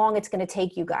is how long it's going to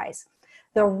take you guys.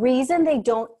 The reason they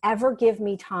don't ever give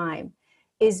me time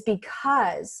is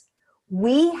because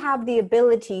we have the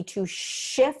ability to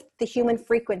shift the human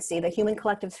frequency, the human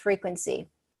collective's frequency,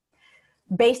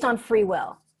 based on free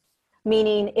will.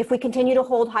 Meaning, if we continue to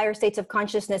hold higher states of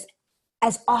consciousness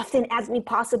as often as we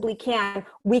possibly can,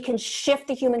 we can shift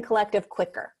the human collective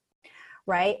quicker,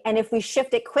 right? And if we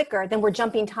shift it quicker, then we're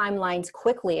jumping timelines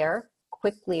quicker,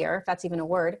 if that's even a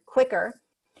word, quicker.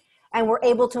 And we're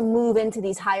able to move into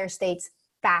these higher states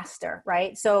faster,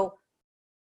 right? So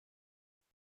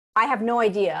I have no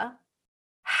idea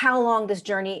how long this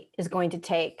journey is going to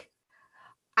take.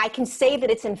 I can say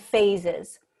that it's in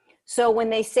phases. So when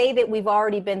they say that we've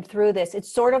already been through this,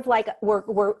 it's sort of like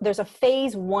there's a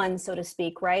phase one, so to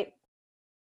speak, right?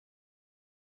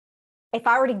 If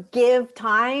I were to give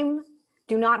time,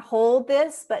 do not hold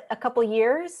this, but a couple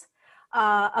years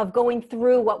of going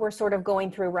through what we're sort of going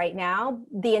through right now,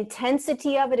 the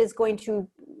intensity of it is going to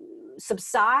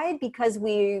subside because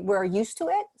we're used to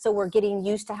it. So we're getting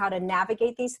used to how to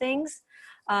navigate these things.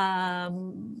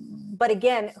 But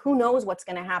again, who knows what's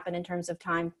going to happen in terms of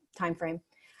time frame.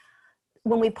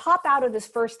 When we pop out of this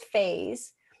first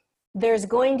phase, there's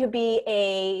going to be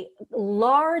a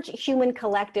large human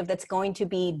collective that's going to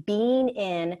be being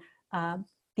in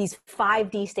these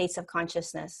 5D states of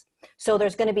consciousness. So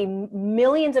there's going to be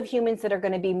millions of humans that are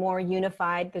going to be more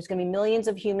unified. There's going to be millions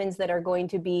of humans that are going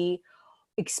to be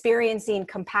experiencing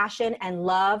compassion and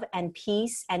love and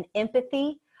peace and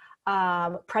empathy,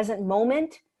 present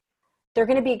moment. They're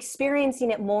going to be experiencing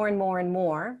it more and more and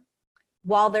more,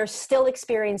 while they're still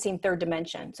experiencing third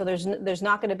dimension. So there's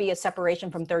not going to be a separation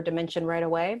from third dimension right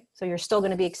away. So you're still going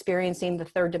to be experiencing the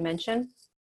third dimension.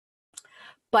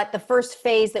 But the first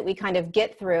phase that we kind of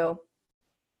get through,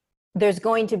 there's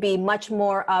going to be much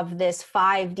more of this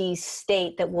 5D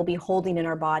state that we'll be holding in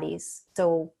our bodies.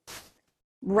 So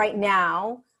right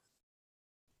now,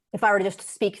 if I were to just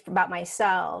speak about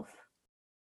myself,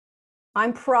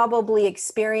 I'm probably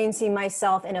experiencing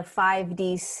myself in a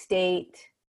 5D state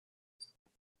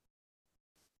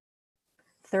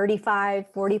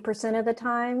 35-40% of the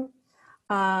time.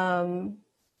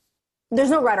 There's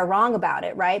no right or wrong about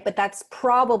it, right? But that's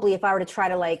probably, if I were to try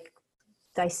to like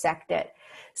dissect it.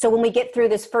 So when we get through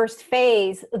this first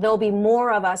phase, there'll be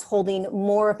more of us holding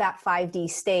more of that 5D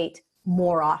state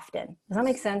more often. Does that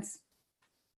make sense?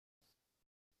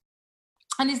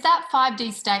 And is that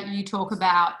 5D state you talk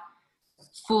about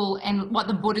full, and what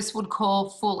the Buddhists would call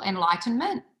full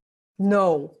enlightenment?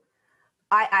 No.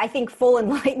 I think full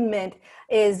enlightenment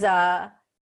is, I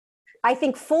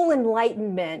think full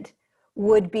enlightenment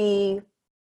would be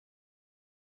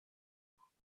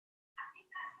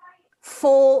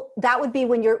full, that would be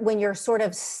when you're sort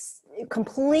of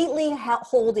completely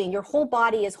holding, your whole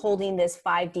body is holding this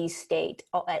 5D state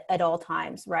at all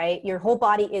times, right? Your whole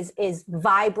body is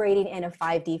vibrating in a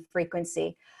 5D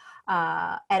frequency.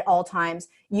 At all times.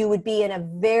 You would be in a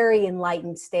very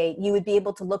enlightened state. You would be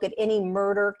able to look at any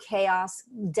murder, chaos,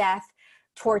 death,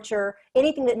 torture,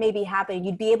 anything that may be happening.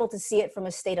 You'd be able to see it from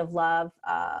a state of love,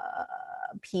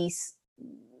 peace,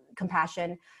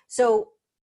 compassion. So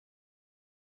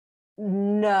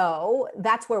no,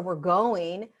 that's where we're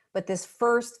going. But this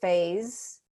first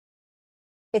phase,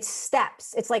 it's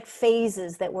steps. It's like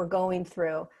phases that we're going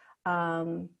through.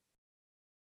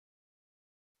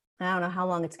 I don't know how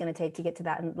long it's going to take to get to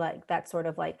that, and like that sort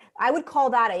of like, I would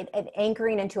call that an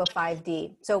anchoring into a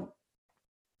 5D. So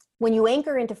when you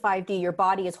anchor into 5D, your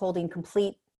body is holding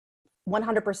complete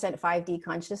 100% 5D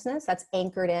consciousness. That's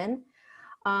anchored in.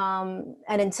 And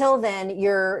until then,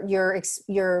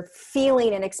 you're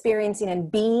feeling and experiencing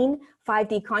and being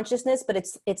 5D consciousness, but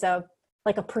it's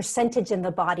like a percentage in the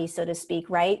body, so to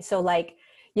speak, right? So like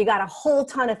you got a whole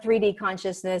ton of 3D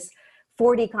consciousness,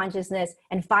 4D consciousness,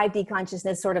 and 5D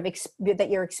consciousness sort of that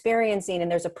you're experiencing, and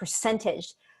there's a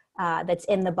percentage that's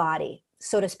in the body,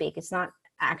 so to speak. It's not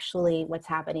actually what's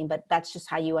happening, but that's just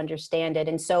how you understand it.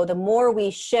 And so the more we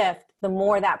shift, the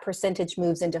more that percentage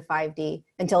moves into 5D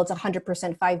until it's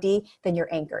 100% 5D, then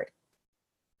you're anchored.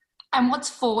 And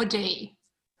what's 4D?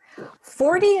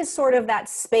 4D is sort of that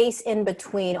space in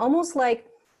between, almost like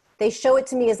they show it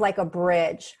to me as like a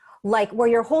bridge, like where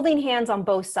you're holding hands on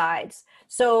both sides.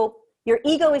 So your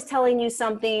ego is telling you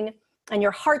something and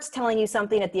your heart's telling you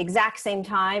something at the exact same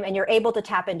time, and you're able to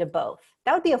tap into both.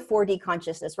 That would be a 4D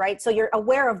consciousness, right? So you're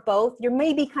aware of both. You're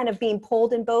maybe kind of being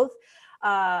pulled in both.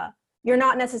 You're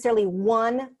not necessarily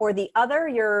one or the other.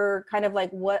 You're kind of like,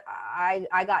 what I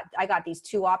got these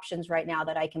two options right now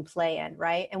that I can play in,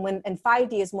 right? And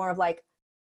 5D is more of like,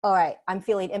 all right, I'm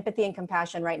feeling empathy and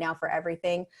compassion right now for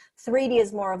everything. 3D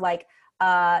is more of like,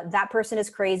 that person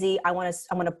is crazy. I want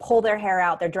to pull their hair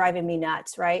out. They're driving me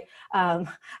nuts, right?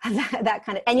 That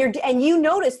kind of, and you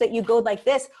notice that you go like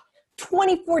this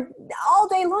 24 all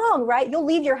day long, right? You'll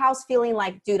leave your house feeling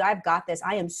like, dude, I've got this.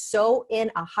 I am so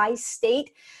in a high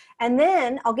state. And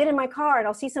then I'll get in my car and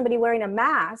I'll see somebody wearing a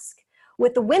mask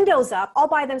with the windows up all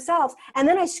by themselves. And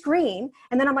then I scream.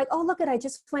 And then I'm like, oh, look at, I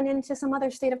just went into some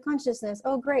other state of consciousness.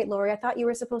 Oh, great, Lori. I thought you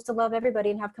were supposed to love everybody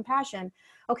and have compassion.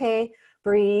 Okay,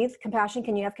 breathe, compassion.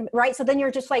 Can you have, right? So then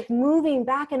you're just like moving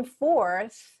back and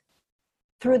forth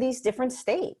through these different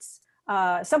states.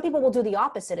 Some people will do the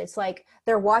opposite. It's like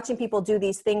they're watching people do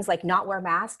these things like not wear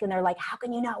masks. And they're like, how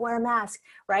can you not wear a mask?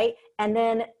 Right. And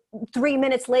then 3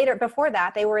 minutes later, before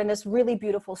that, they were in this really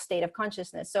beautiful state of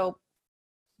consciousness. So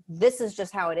this is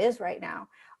just how it is right now.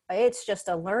 It's just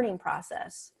a learning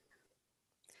process.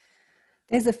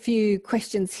 There's a few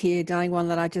questions here, darling one,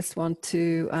 that I just want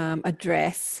to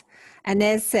address.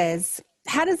 Inez says,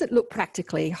 how does it look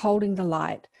practically, holding the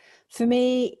light? For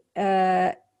me,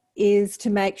 is to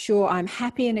make sure I'm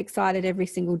happy and excited every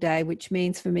single day, which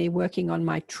means for me working on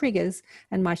my triggers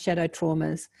and my shadow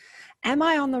traumas. Am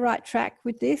I on the right track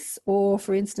with this? Or,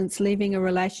 for instance, leaving a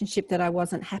relationship that I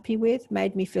wasn't happy with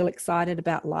made me feel excited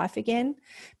about life again,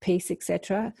 peace,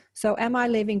 etc. So am I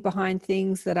leaving behind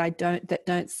things that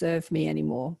don't serve me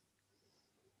anymore?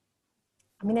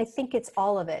 I mean, I think it's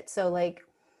all of it. So like,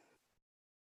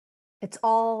 it's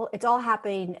all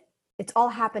happening. It's all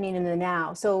happening in the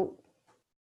now. So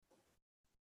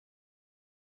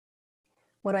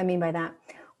what do I mean by that?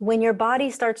 When your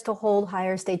body starts to hold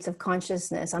higher states of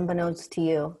consciousness, unbeknownst to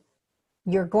you,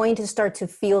 you're going to start to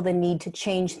feel the need to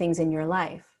change things in your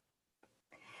life.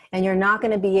 And you're not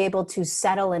going to be able to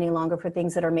settle any longer for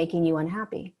things that are making you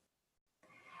unhappy.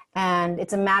 And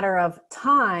it's a matter of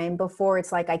time before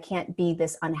it's like, I can't be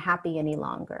this unhappy any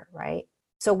longer, right?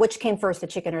 So which came first, the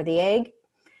chicken or the egg?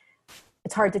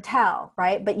 It's hard to tell,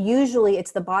 right? But usually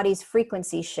it's the body's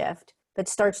frequency shift that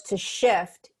starts to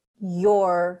shift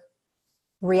your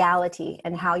reality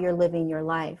and how you're living your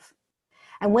life.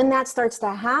 And when that starts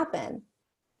to happen,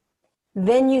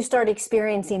 then you start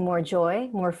experiencing more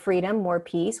joy, more freedom, more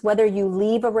peace. Whether you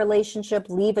leave a relationship,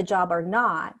 leave a job or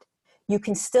not, you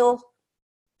can still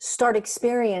start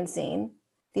experiencing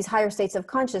these higher states of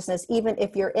consciousness, even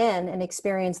if you're in an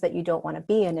experience that you don't want to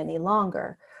be in any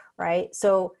longer, right?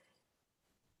 So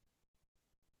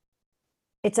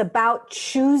it's about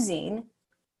choosing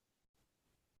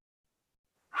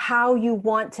how you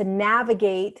want to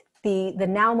navigate the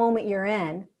now moment you're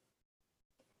in,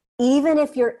 even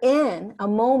if you're in a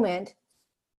moment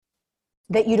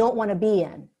that you don't want to be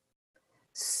in.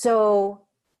 So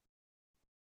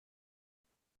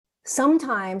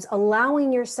sometimes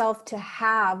allowing yourself to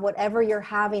have whatever you're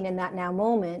having in that now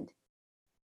moment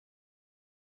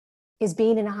is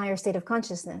being in a higher state of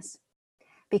consciousness.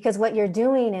 Because what you're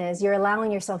doing is you're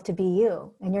allowing yourself to be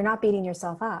you, and you're not beating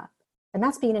yourself up. And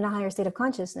that's being in a higher state of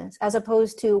consciousness, as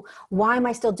opposed to, why am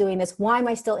I still doing this? Why am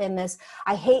I still in this?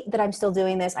 I hate that I'm still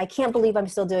doing this. I can't believe I'm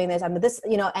still doing this. I'm this,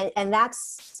 you know, and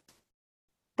that's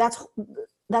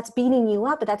beating you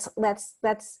up, but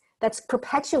that's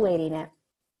perpetuating it.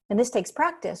 And this takes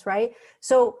practice, right?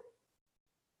 So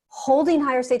holding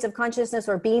higher states of consciousness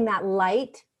or being that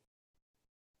light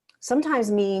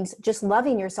sometimes means just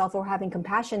loving yourself or having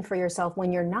compassion for yourself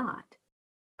when you're not.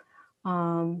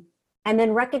 And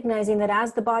then recognizing that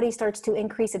as the body starts to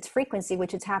increase its frequency,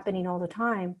 which is happening all the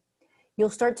time, you'll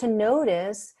start to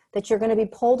notice that you're going to be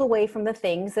pulled away from the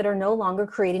things that are no longer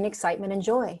creating excitement and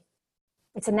joy.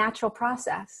 It's a natural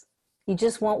process. You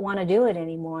just won't want to do it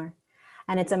anymore.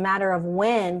 And it's a matter of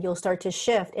when you'll start to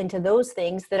shift into those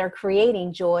things that are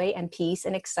creating joy and peace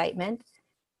and excitement.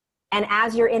 And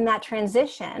as you're in that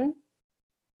transition,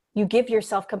 you give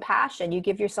yourself compassion, you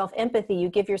give yourself empathy, you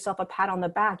give yourself a pat on the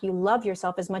back, you love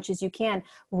yourself as much as you can,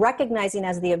 recognizing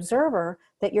as the observer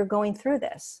that you're going through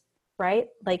this, right?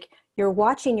 Like you're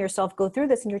watching yourself go through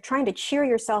this and you're trying to cheer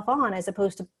yourself on as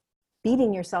opposed to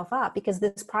beating yourself up, because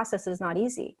this process is not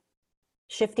easy.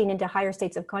 Shifting into higher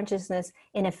states of consciousness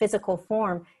in a physical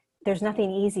form, there's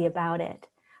nothing easy about it.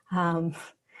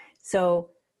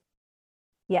 So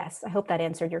yes, I hope that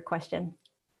answered your question.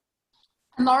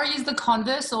 And Laurie, is the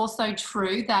converse also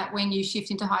true, that when you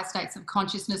shift into high states of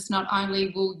consciousness, not only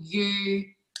will you,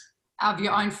 of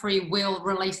your own free will,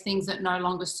 release things that no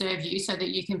longer serve you so that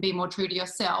you can be more true to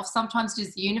yourself, sometimes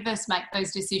does the universe make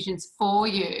those decisions for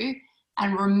you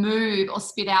and remove or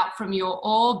spit out from your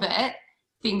orbit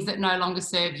things that no longer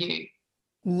serve you?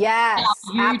 Yes,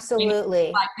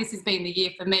 absolutely. Like this has been the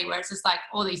year for me, where it's just like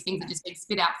all these things are just being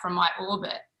spit out from my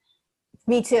orbit.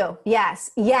 Me too.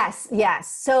 Yes, yes,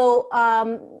 yes. So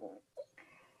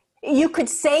you could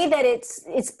say that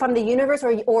it's from the universe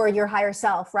or your higher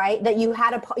self, right? That you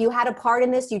had a part in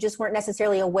this. You just weren't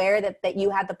necessarily aware that you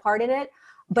had the part in it.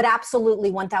 But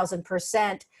absolutely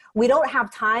 1000%. We don't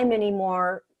have time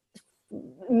anymore.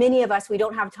 Many of us, we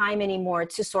don't have time anymore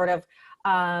to sort of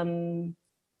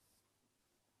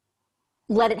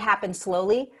let it happen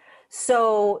slowly.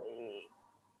 So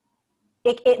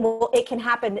it can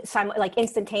happen like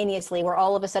instantaneously, where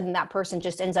all of a sudden that person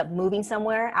just ends up moving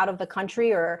somewhere out of the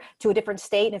country or to a different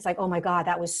state. And it's like, oh my God,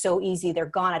 that was so easy. They're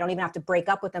gone. I don't even have to break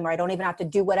up with them, or I don't even have to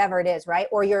do whatever it is, right?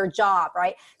 Or your job,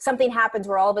 right? Something happens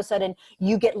where all of a sudden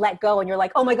you get let go and you're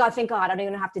like, oh my God, thank God, I don't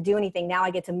even have to do anything. Now I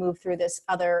get to move through this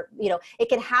other, it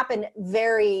can happen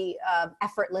very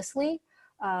effortlessly.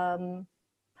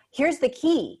 Here's the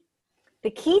key. The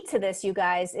key to this, you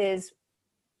guys, is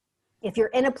if you're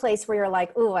in a place where you're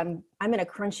like, oh, I'm in a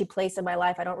crunchy place in my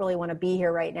life. I don't really want to be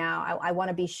here right now. I want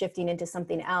to be shifting into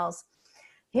something else.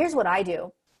 Here's what I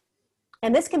do.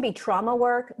 And this can be trauma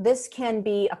work. This can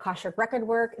be Akashic record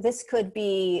work. This could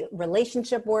be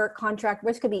relationship work, contract.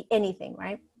 This could be anything,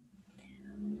 right?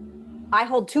 I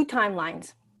hold two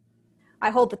timelines.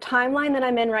 I hold the timeline that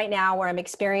I'm in right now, where I'm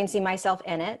experiencing myself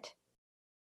in it.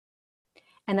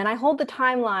 And then I hold the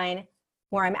timeline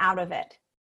where I'm out of it.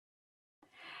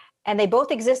 And they both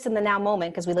exist in the now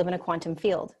moment, because we live in a quantum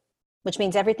field, which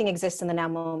means everything exists in the now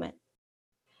moment.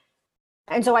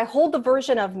 And so I hold the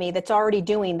version of me that's already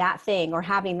doing that thing or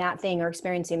having that thing or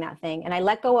experiencing that thing. And I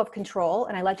let go of control,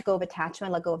 and I let go of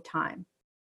attachment, I let go of time.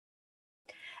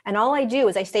 And all I do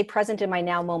is I stay present in my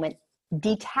now moment,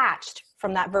 detached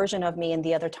from that version of me in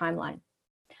the other timeline.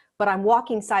 But I'm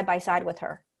walking side by side with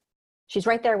her. She's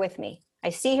right there with me. I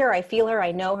see her, I feel her,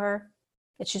 I know her,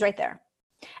 and she's right there.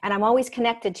 And I'm always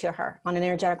connected to her on an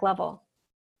energetic level.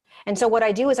 And so what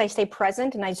I do is I stay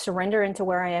present and I surrender into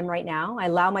where I am right now. I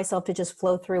allow myself to just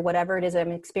flow through whatever it is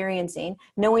I'm experiencing,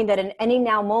 knowing that in any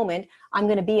now moment, I'm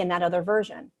going to be in that other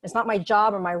version. It's not my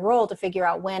job or my role to figure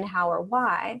out when, how, or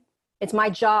why. It's my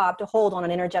job to hold on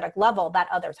an energetic level that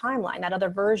other timeline, that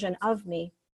other version of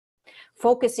me,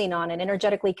 focusing on it,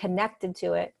 energetically connected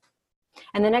to it.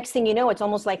 And the next thing you know, it's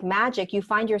almost like magic. You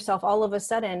find yourself all of a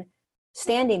sudden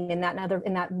standing in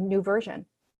that new version.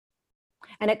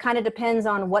 And it kind of depends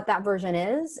on what that version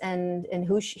is and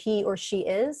who he or she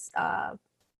is.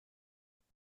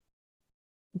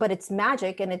 But it's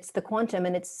magic, and it's the quantum,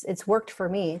 and it's worked for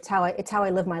me. It's how I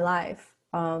live my life.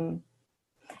 And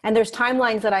there's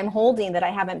timelines that I'm holding that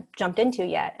I haven't jumped into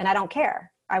yet, and I don't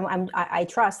care. I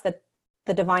trust that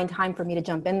the divine time for me to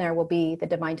jump in there will be the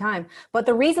divine time. But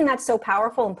the reason that's so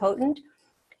powerful and potent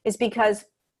is because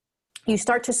you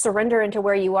start to surrender into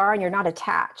where you are, and you're not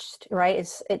attached, right?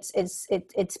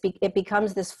 It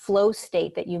becomes this flow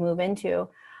state that you move into,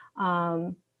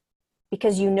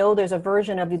 because you know there's a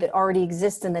version of you that already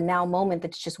exists in the now moment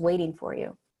that's just waiting for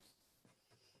you.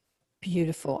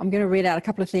 Beautiful. I'm going to read out a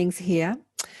couple of things here.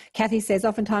 Kathy says,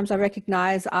 oftentimes I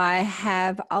recognize I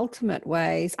have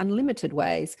unlimited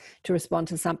ways to respond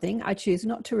to something. I choose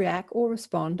not to react or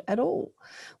respond at all,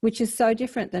 which is so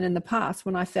different than in the past,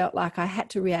 when I felt like I had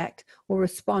to react or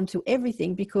respond to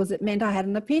everything because it meant I had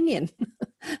an opinion.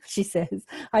 She says,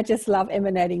 I just love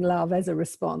emanating love as a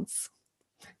response.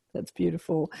 That's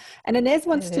beautiful. And Inez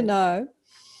wants to know,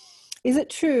 is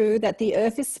it true that the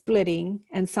earth is splitting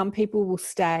and some people will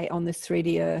stay on this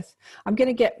 3D earth?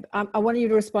 I want you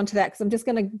to respond to that, because I'm just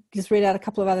going to read out a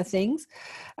couple of other things.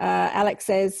 Alex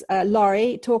says,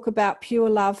 Laurie, talk about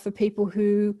pure love for people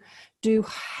who do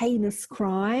heinous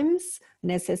crimes.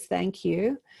 Inez says, thank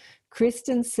you.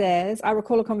 Kristen says, I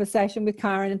recall a conversation with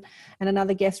Karen and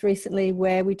another guest recently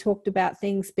where we talked about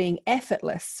things being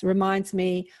effortless. Reminds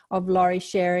me of Laurie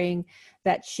sharing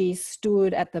that she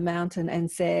stood at the mountain and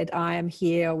said, I am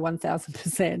here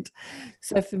 1000%.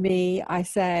 So for me, I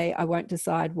say, I won't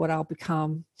decide what I'll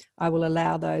become. I will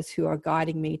allow those who are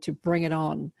guiding me to bring it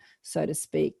on, so to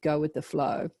speak, go with the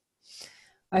flow.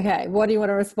 Okay, what do you want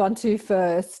to respond to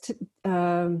first? Do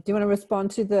you want to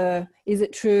respond to is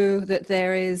it true that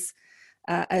there is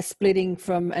a splitting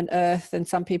from an earth and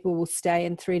some people will stay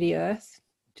in 3D earth?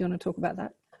 Do you want to talk about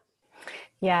that?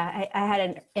 Yeah, I had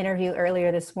an interview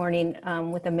earlier this morning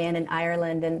with a man in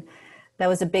Ireland, and that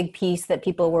was a big piece that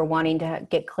people were wanting to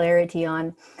get clarity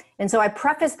on. And so I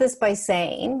preface this by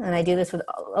saying, and I do this with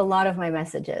a lot of my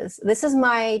messages, this is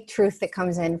my truth that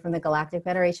comes in from the Galactic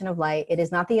Federation of Light. It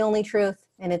is not the only truth,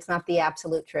 and it's not the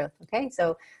absolute truth, okay?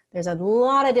 So there's a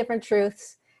lot of different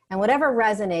truths, and whatever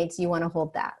resonates, you want to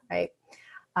hold that, right?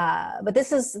 But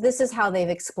this is how they've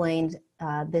explained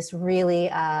this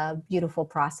really beautiful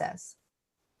process.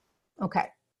 Okay.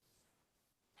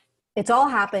 It's all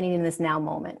happening in this now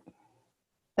moment.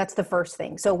 That's the first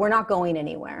thing. So we're not going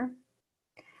anywhere.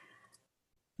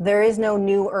 There is no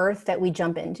new earth that we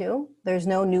jump into. There's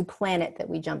no new planet that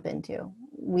we jump into.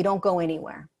 we don't go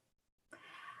anywhere.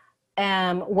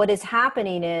 What is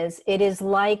happening is, it is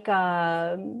like,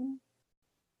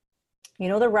 you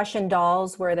know, the Russian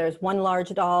dolls where there's one large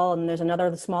doll and there's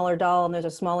another smaller doll and there's a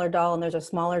smaller doll and there's a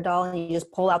smaller doll, and you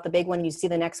just pull out the big one and you see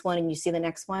the next one and you see the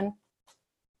next one.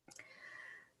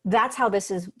 That's how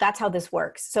this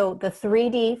works. So the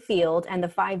 3D field and the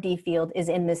 5D field is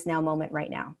in this now moment right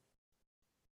now.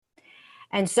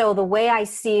 And so the way I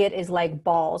see it is like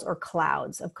balls or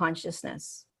clouds of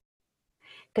consciousness,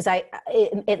 because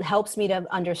it helps me to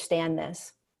understand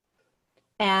this.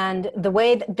 And the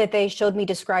way that they showed me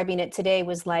describing it today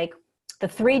was like, the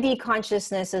 3D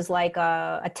consciousness is like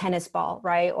a tennis ball,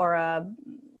 right? Or a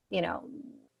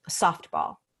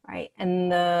softball, right?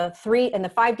 And the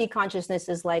 5D consciousness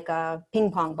is like a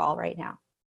ping pong ball right now,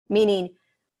 meaning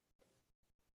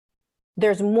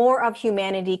there's more of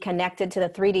humanity connected to the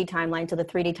 3D timeline, so the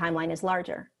 3D timeline is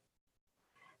larger.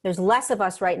 There's less of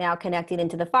us right now connected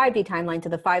into the 5D timeline, so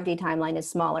the 5D timeline is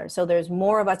smaller. So there's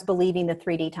more of us believing the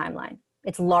 3D timeline.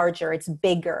 It's larger, it's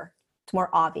bigger, it's more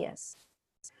obvious.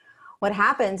 What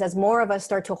happens as more of us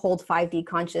start to hold 5D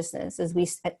consciousness is we,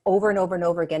 over and over and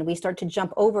over again, we start to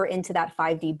jump over into that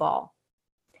 5D ball.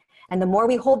 And the more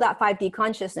we hold that 5D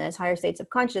consciousness, higher states of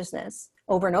consciousness,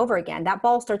 over and over again, that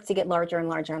ball starts to get larger and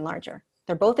larger and larger.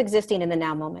 They're both existing in the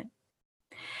now moment.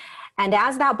 And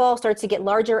as that ball starts to get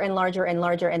larger and larger and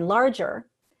larger and larger,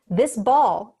 this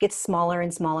ball gets smaller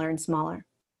and smaller and smaller.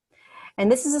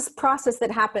 And this is a process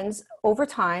that happens over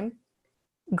time,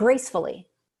 gracefully.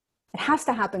 It has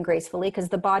to happen gracefully, because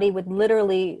the body would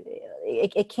literally,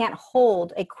 it can't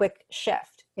hold a quick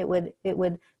shift.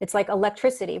 It's like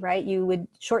electricity, right? You would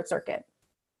short circuit.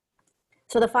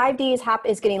 So the 5D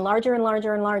is getting larger and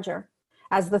larger and larger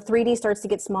as the 3D starts to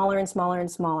get smaller and smaller and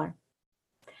smaller.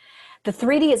 The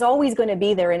 3D is always going to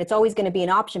be there, and it's always going to be an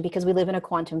option because we live in a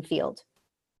quantum field.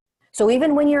 So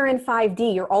even when you're in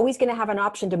 5D, you're always going to have an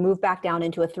option to move back down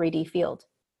into a 3D field.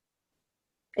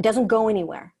 It doesn't go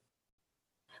anywhere.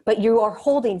 But you are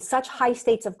holding such high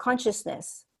states of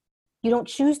consciousness, you don't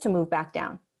choose to move back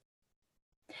down.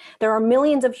 There are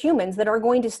millions of humans that are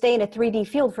going to stay in a 3D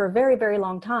field for a very, very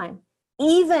long time,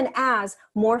 even as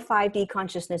more 5D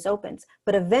consciousness opens.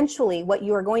 But eventually what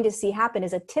you are going to see happen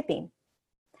is a tipping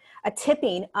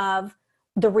of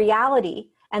the reality,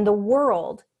 and the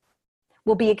world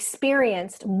will be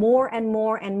experienced more and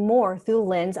more and more through the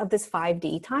lens of this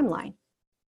 5D timeline.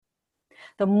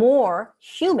 The more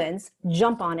humans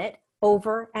jump on it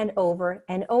over and over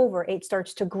and over, it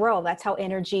starts to grow. That's how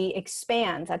energy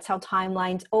expands. That's how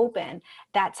timelines open.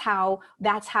 That's how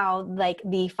like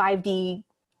the 5D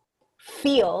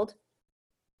field,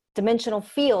 dimensional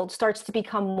field, starts to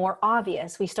become more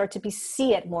obvious. We start to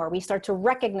see it more. We start to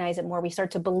recognize it more. We start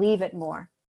to believe it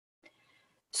more.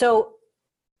 So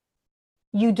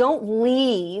you don't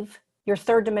leave your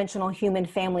third dimensional human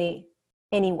family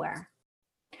anywhere,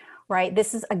 right?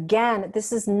 This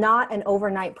is not an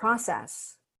overnight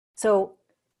process. So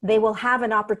they will have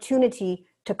an opportunity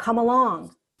to come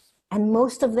along, and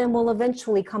most of them will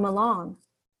eventually come along.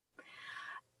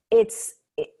 It's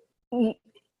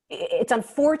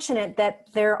unfortunate that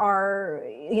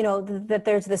that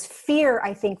there's this fear,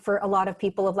 I think, for a lot of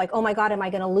people of like, oh my God, am I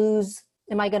going to lose?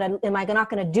 Am I not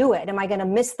going to do it? Am I going to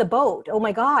miss the boat? Oh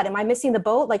my God, am I missing the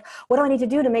boat? Like, what do I need to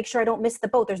do to make sure I don't miss the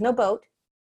boat? There's no boat.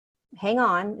 Hang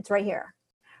on. It's right here,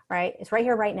 right? It's right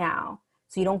here right now.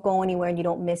 So you don't go anywhere and you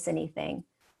don't miss anything.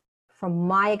 From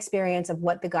my experience of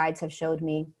what the guides have showed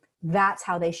me, that's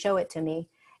how they show it to me.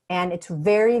 And it's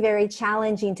very, very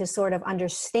challenging to sort of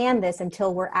understand this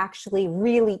until we're actually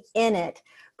really in it,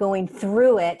 going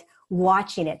through it,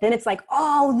 watching it. Then it's like,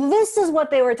 oh, this is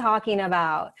what they were talking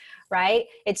about, right?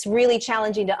 It's really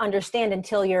challenging to understand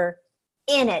until you're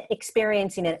in it,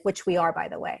 experiencing it, which we are, by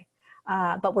the way.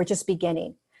 But we're just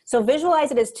beginning. So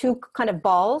visualize it as two kind of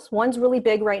balls. One's really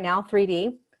big right now,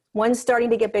 3D. One's starting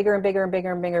to get bigger and bigger and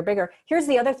bigger and bigger and bigger. Here's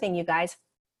the other thing, you guys.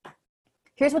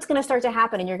 Here's what's going to start to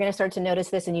happen, and you're going to start to notice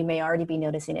this, and you may already be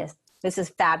noticing this. This is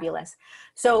fabulous.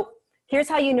 So here's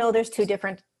how you know there's two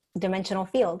different dimensional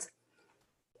fields.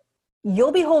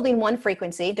 You'll be holding one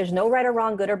frequency. There's no right or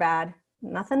wrong, good or bad.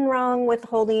 Nothing wrong with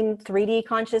holding 3D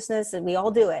consciousness, and we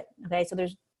all do it. Okay, so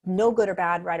there's no good or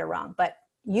bad, right or wrong. But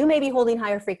you may be holding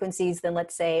higher frequencies than,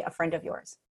 let's say, a friend of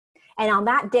yours. And on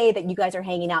that day that you guys are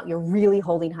hanging out, you're really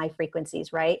holding high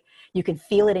frequencies, right? You can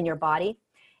feel it in your body.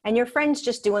 And your friend's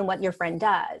just doing what your friend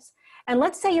does. And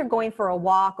let's say you're going for a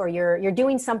walk, or you're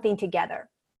doing something together.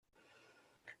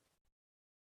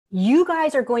 You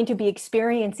guys are going to be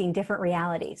experiencing different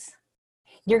realities.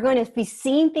 You're going to be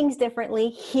seeing things differently,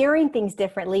 hearing things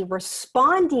differently,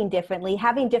 responding differently,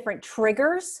 having different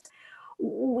triggers,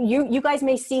 you guys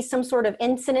may see some sort of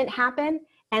incident happen,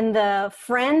 and the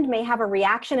friend may have a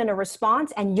reaction and a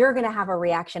response, and you're going to have a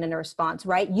reaction and a response,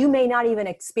 right? You may not even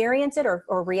experience it or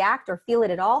react or feel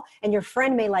it at all. And your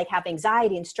friend may like have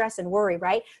anxiety and stress and worry,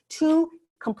 right? Two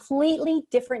completely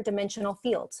different dimensional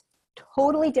fields,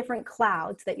 totally different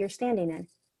clouds that you're standing in.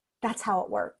 That's how it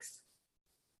works.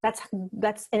 That's,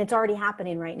 and it's already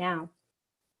happening right now.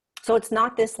 So it's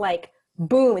not this like,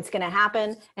 boom, it's going to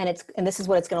happen. And this is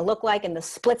what it's going to look like. And the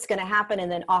split's going to happen. And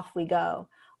then off we go.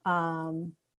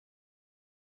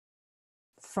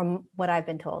 From what I've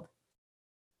been told.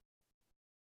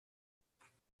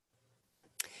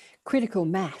 Critical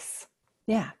mass.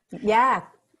 Yeah. Yeah.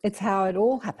 It's how it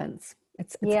all happens.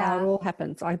 It's how it all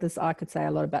happens. I could say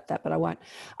a lot about that, but I won't.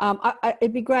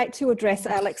 It'd be great to address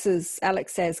Alex says,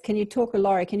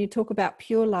 Laurie, can you talk about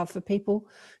pure love for people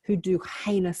who do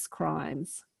heinous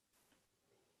crimes?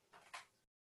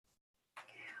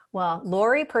 Well,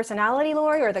 Laurie, personality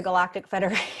Laurie, or the Galactic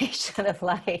Federation of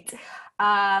Light?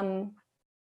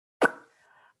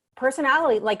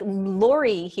 Personality, like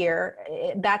Laurie here,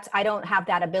 I don't have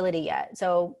that ability yet.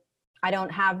 So I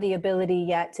don't have the ability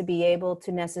yet to be able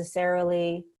to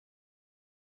necessarily,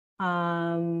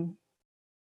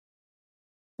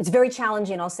 it's very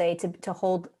challenging, I'll say, to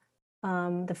hold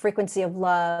the frequency of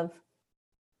love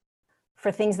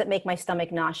for things that make my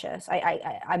stomach nauseous.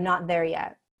 I'm not there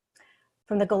yet.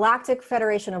 From the Galactic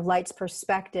Federation of Light's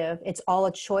perspective, it's all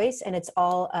a choice and it's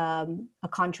all a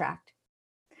contract.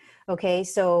 Okay,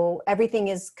 so everything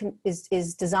is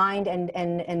designed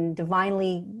and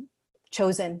divinely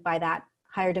chosen by that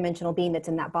higher dimensional being that's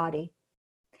in that body,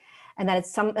 and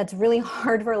that's really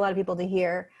hard for a lot of people to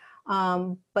hear,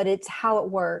 but it's how it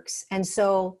works. And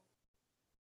so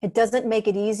it doesn't make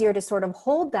it easier to sort of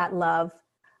hold that love,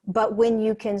 but when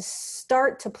you can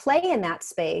start to play in that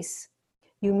space,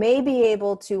 you may be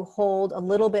able to hold a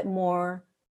little bit more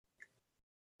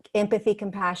empathy,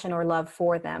 compassion, or love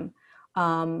for them.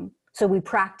 So we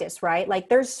practice, right? Like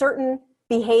there's certain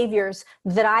behaviors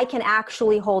that I can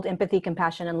actually hold empathy,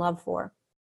 compassion, and love for.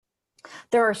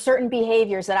 There are certain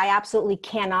behaviors that I absolutely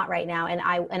cannot right now, and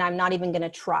I'm not even going to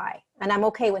try. And I'm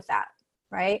okay with that,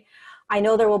 right? I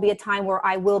know there will be a time where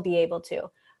I will be able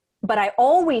to, but I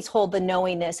always hold the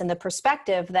knowingness and the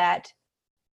perspective that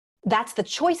that's the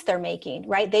choice they're making,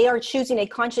 right? They are choosing a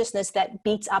consciousness that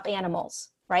beats up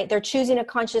animals, right? They're choosing a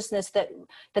consciousness that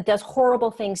does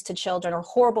horrible things to children or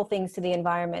horrible things to the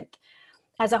environment.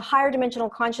 As a higher dimensional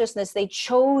consciousness, they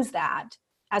chose that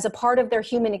as a part of their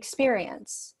human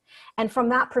experience. And from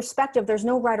that perspective, there's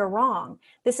no right or wrong.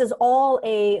 This is all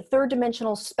a third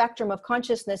dimensional spectrum of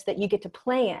consciousness that you get to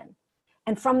play in.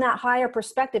 And from that higher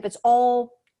perspective, it's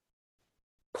all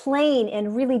playing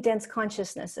in really dense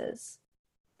consciousnesses.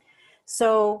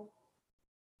 So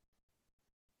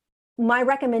my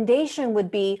recommendation would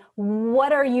be,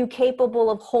 what are you capable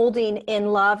of holding in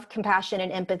love, compassion,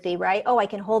 and empathy, right? Oh, I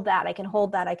can hold that. I can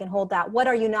hold that. I can hold that. What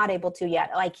are you not able to yet?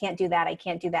 Oh, I can't do that. I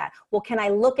can't do that. Well, can I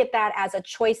look at that as a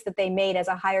choice that they made as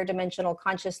a higher dimensional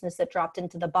consciousness that dropped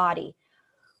into the body?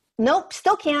 Nope,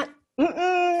 still can't.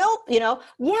 Nope,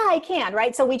 yeah, I can,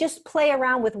 right? So we just play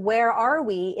around with where are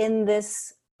we in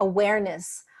this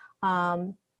awareness,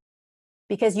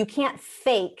 because you can't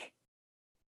fake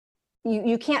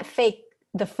you can't fake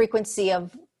the frequency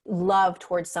of love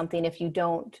towards something if you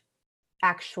don't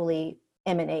actually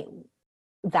emanate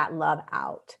that love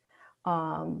out.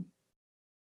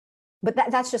 But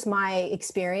that's just my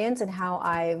experience and how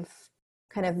I've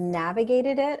kind of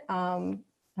navigated it. I'm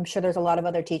sure there's a lot of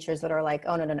other teachers that are like,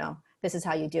 oh, no, this is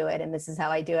how you do it. And this is how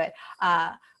I do it.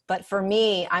 But for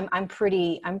me, I'm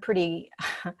pretty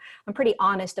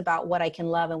honest about what I can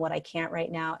love and what I can't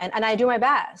right now. And I do my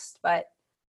best, but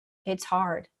it's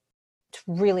hard. It's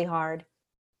really hard.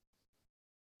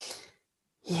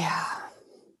 Yeah,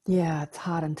 it's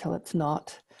hard until it's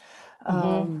not.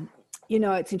 Mm-hmm.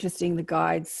 It's interesting. The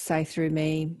guides say through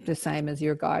me, the same as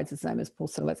your guides, the same as Paul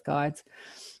Silhouette's guides,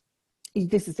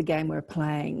 this is the game we're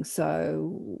playing.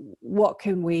 So what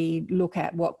can we look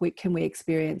at? What can we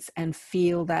experience and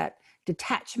feel that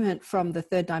detachment from the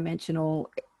third dimensional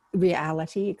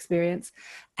reality experience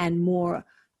and more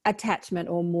attachment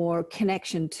or more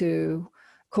connection to,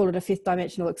 call it a fifth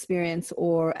dimensional experience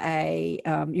or a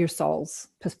your soul's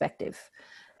perspective.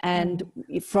 And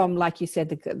from, like you said,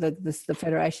 the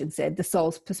Federation said, the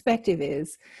soul's perspective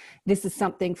is, this is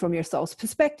something from your soul's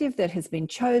perspective that has been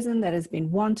chosen, that has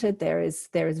been wanted. There is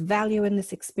value in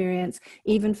this experience,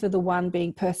 even for the one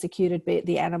being persecuted, be it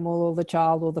the animal or the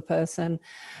child or the person,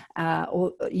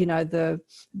 or, the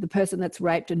person that's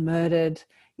raped and murdered,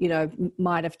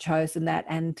 might have chosen that,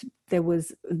 and there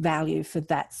was value for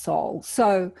that soul.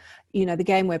 So you know, the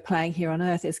game we're playing here on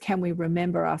earth is, can we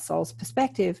remember our soul's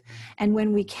perspective? And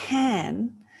when we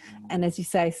can, and as you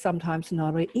say, sometimes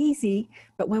not easy,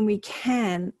 but when we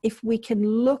can, if we can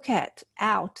look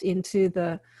out into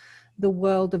the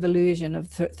world of illusion, of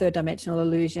third dimensional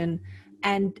illusion,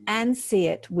 and see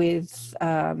it with,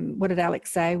 what did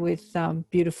Alex say? With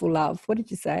beautiful love. What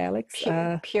did you say, Alex?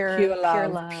 Pure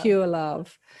love. Pure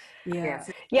love. Yeah.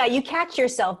 Yeah, you catch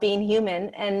yourself being human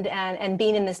and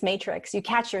being in this matrix. You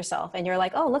catch yourself and you're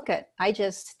like, oh, look I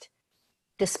just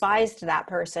despised that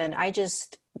person. I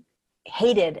just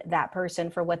hated that person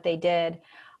for what they did.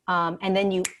 And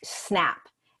then you snap.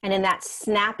 And in that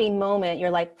snapping moment,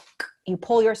 you're like, you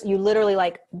literally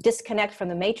like disconnect from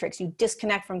the matrix. You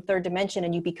disconnect from third dimension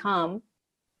and you become,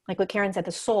 like what Karen said,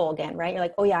 the soul again, right? You're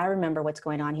like, oh yeah, I remember what's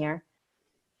going on here.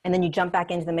 And then you jump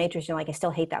back into the matrix. You're like, I still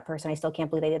hate that person. I still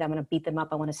can't believe they did that. I'm going to beat them up.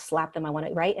 I want to slap them. I want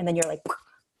to, right? And then you're like,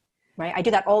 right? I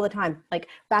do that all the time, like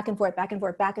back and forth, back and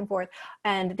forth, back and forth.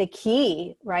 And the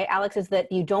key, right, Alex, is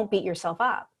that you don't beat yourself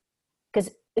up. Because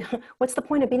what's the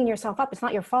point of beating yourself up? It's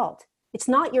not your fault. It's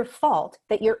not your fault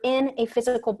that you're in a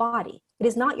physical body. It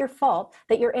is not your fault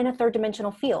that you're in a third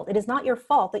dimensional field. It is not your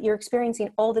fault that you're experiencing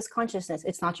all this consciousness.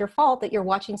 It's not your fault that you're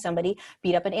watching somebody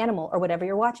beat up an animal or whatever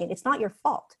you're watching. It's not your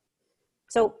fault.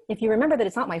 So if you remember that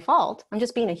it's not my fault, I'm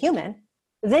just being a human,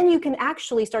 then you can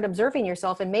actually start observing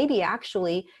yourself and maybe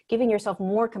actually giving yourself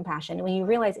more compassion when you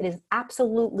realize it is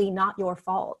absolutely not your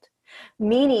fault.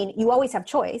 Meaning you always have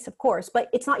choice, of course, but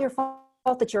it's not your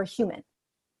fault that you're a human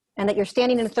and that you're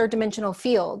standing in a third dimensional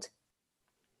field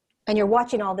and you're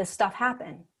watching all this stuff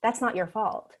happen. That's not your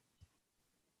fault,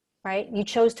 right? You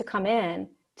chose to come in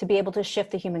to be able to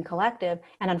shift the human collective.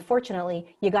 And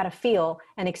unfortunately, you got to feel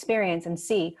and experience and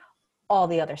see all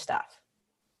the other stuff.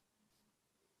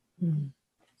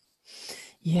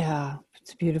 Yeah,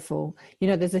 it's beautiful. You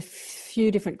know, there's a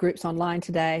few different groups online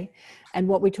today, and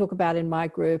what we talk about in my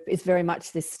group is very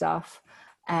much this stuff.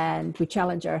 And we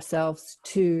challenge ourselves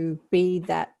to be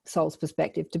that soul's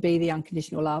perspective, to be the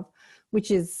unconditional love,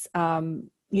 which is,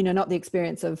 you know, not the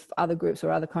experience of other groups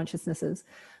or other consciousnesses,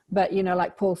 but, you know,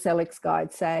 like Paul Selig's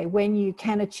guides say, when you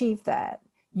can achieve that,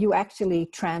 you actually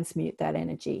transmute that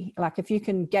energy. Like if you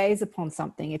can gaze upon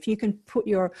something, if you can put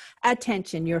your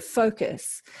attention, your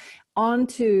focus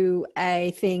onto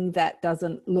a thing that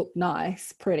doesn't look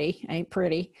nice, ain't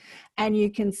pretty, and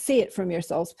you can see it from your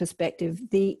soul's perspective,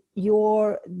 the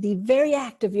very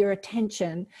act of your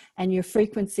attention and your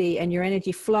frequency and your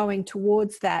energy flowing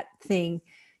towards that thing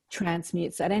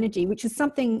transmutes that energy, which is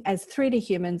something as 3D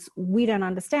humans we don't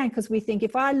understand, because we think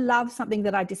if I love something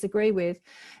that I disagree with,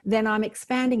 then I'm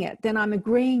expanding it, then I'm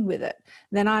agreeing with it,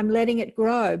 then I'm letting it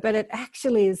grow. But it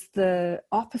actually is the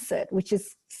opposite, which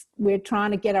is we're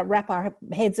trying to wrap our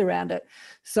heads around it.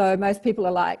 So most people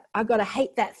are like, I've got to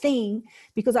hate that thing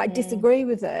because I disagree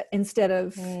with it, instead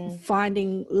of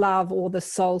finding love or the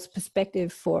soul's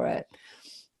perspective for it.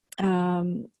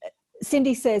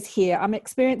 Cindy says here, I'm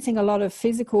experiencing a lot of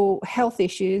physical health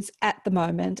issues at the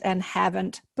moment and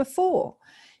haven't before.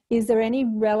 Is there any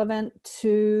relevant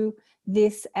to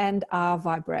this and our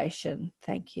vibration?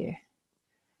 Thank you.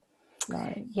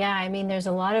 Right. Yeah, I mean, there's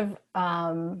a lot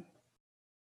of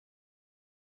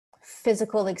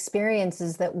physical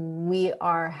experiences that we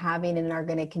are having and are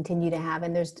going to continue to have,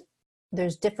 and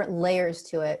there's different layers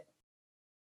to it.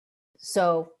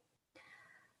 So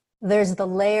there's the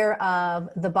layer of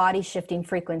the body shifting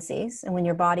frequencies. And when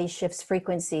your body shifts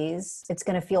frequencies, it's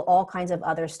going to feel all kinds of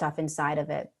other stuff inside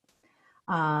of it.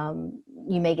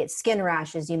 You may get skin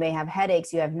rashes, you may have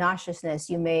headaches, you have nauseousness,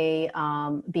 you may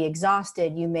be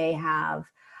exhausted, you may have,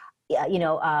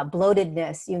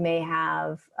 bloatedness, you may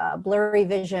have blurry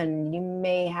vision, you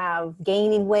may have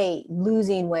gaining weight,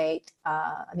 losing weight.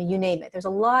 You name it. There's a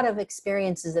lot of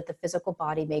experiences that the physical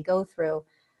body may go through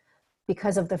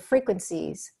because of the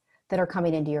frequencies that are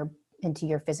coming into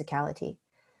your physicality.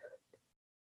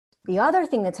 The other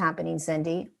thing that's happening,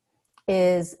 Cindy,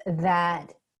 is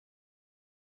that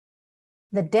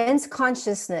the dense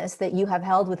consciousness that you have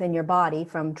held within your body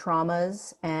from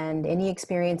traumas and any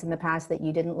experience in the past that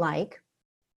you didn't like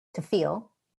to feel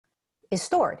is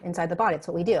stored inside the body. It's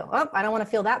what we do. Oh, I don't want to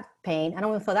feel that pain. I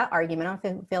don't want to feel that argument. I don't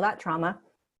want to feel that trauma.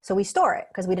 So we store it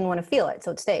because we didn't want to feel it.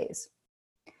 So it stays.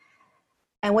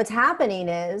 And what's happening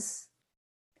is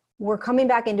we're coming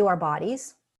back into our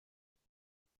bodies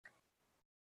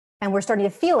and we're starting to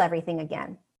feel everything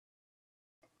again.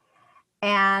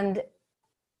 And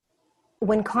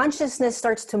when consciousness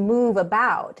starts to move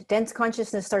about, dense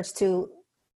consciousness starts to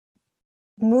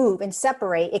move and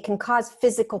separate, it can cause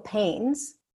physical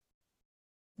pains.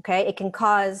 Okay, it can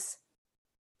cause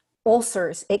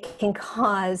ulcers. It can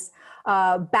cause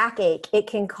backache. It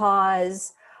can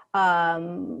cause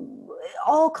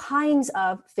all kinds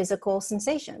of physical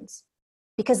sensations,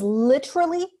 because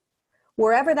literally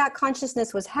wherever that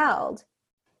consciousness was held,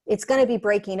 it's going to be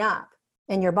breaking up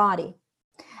in your body.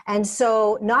 And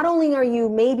so not only are you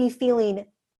maybe feeling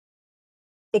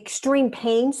extreme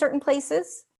pain certain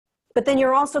places, but then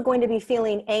you're also going to be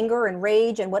feeling anger and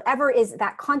rage and whatever is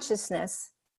that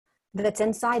consciousness that's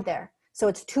inside there. So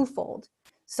it's twofold.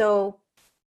 So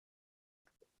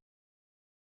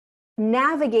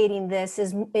navigating this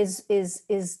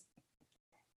is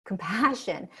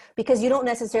compassion, because you don't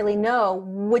necessarily know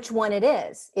which one it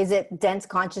is. Is it dense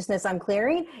consciousness I'm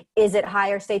clearing? Is it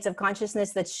higher states of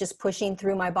consciousness that's just pushing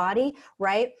through my body,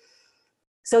 right?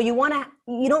 So you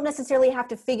don't necessarily have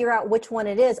to figure out which one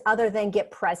it is, other than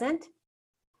get present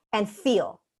and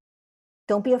feel.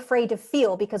 Don't be afraid to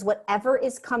feel, because whatever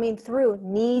is coming through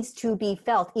needs to be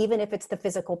felt, even if it's the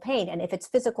physical pain. And if it's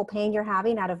physical pain you're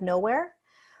having out of nowhere,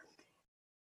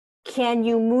 can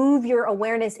you move your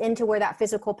awareness into where that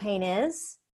physical pain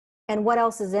is? And what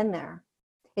else is in there?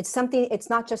 It's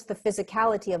not just the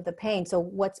physicality of the pain. So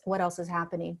what else is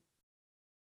happening?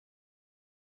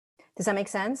 Does that make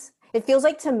sense? It feels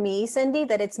like to me, Cindy,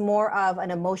 that it's more of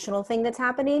an emotional thing that's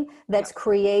happening that's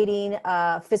creating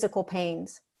physical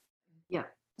pains. Yeah.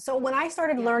 So when I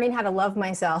started learning how to love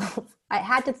myself, I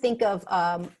had to think of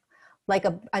like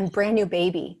a brand new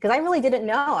baby, because I really didn't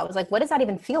know. I was like, what does that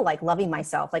even feel like, loving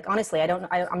myself? Like, honestly,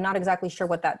 I'm not exactly sure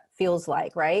what that feels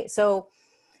like, right? So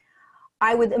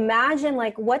I would imagine,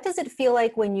 like, what does it feel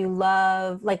like when you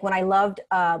love, like when I loved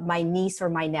my niece or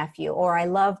my nephew, or I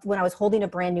loved when I was holding a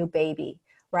brand new baby,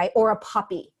 right? Or a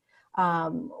puppy.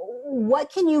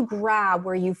 What can you grab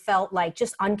where you felt like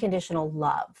just unconditional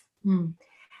love? Mm.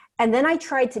 And then I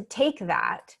tried to take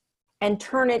that and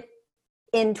turn it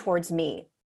in towards me.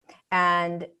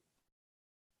 And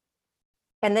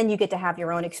then you get to have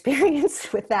your own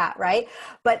experience with that, right?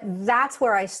 But that's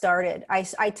where I started.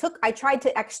 I tried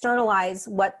to externalize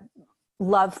what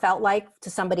love felt like to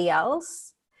somebody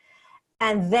else.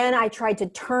 And then I tried to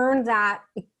turn that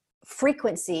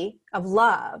frequency of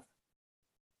love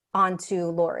onto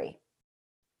Lori.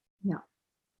 Yeah.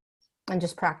 And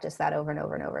just practice that over and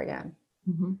over and over again.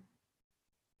 Mm-hmm.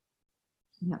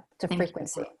 Yeah. It's a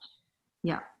frequency.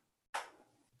 Yeah.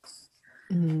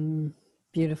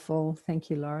 Beautiful. Thank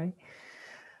you, Laurie.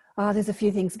 There's a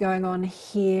few things going on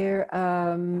here.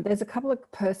 There's a couple of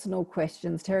personal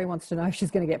questions. Terry wants to know if she's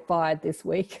going to get fired this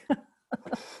week.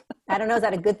 I don't know. Is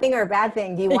that a good thing or a bad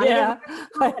thing? Do you want Yeah,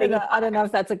 to I don't know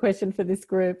if that's a question for this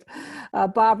group.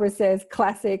 Barbara says,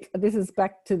 classic. This is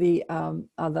back to the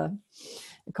other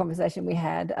conversation we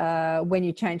had. When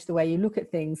you change the way you look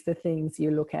at things, the things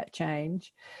you look at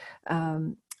change.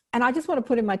 And I just want to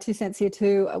put in my 2 cents here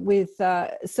too with,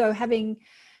 so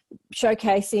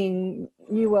showcasing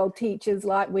New World teachers,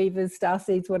 light weavers,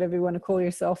 starseeds, whatever you want to call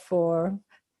yourself, for,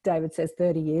 David says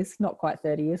 30 years, not quite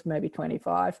 30 years, maybe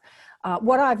 25.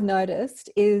 What I've noticed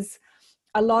is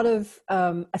a lot of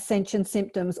ascension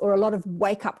symptoms or a lot of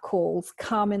wake-up calls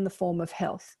come in the form of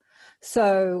health.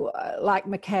 So like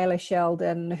Michaela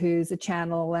Sheldon, who's a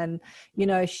channel, and, you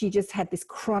know, she just had this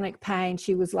chronic pain.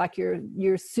 She was like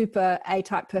your super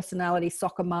A-type personality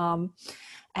soccer mom,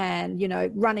 and, you know,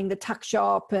 running the tuck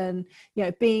shop and, you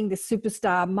know, being the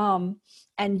superstar mum.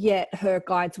 And yet her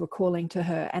guides were calling to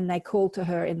her, and they called to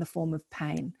her in the form of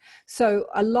pain. So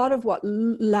a lot of what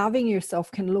loving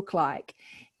yourself can look like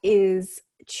is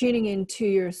tuning into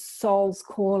your soul's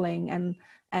calling,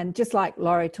 and just like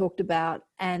Laurie talked about,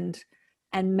 and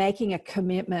making a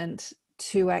commitment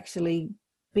to actually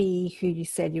be who you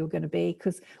said you were going to be.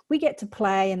 Because we get to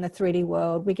play in the 3D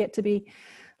world. We get to be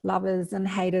lovers and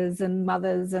haters and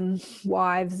mothers and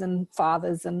wives and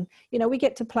fathers, and, you know, we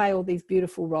get to play all these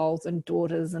beautiful roles, and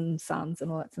daughters and sons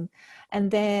and all that. And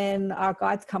then our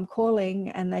guides come calling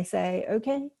and they say,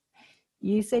 okay,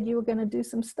 you said you were going to do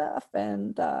some stuff.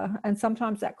 And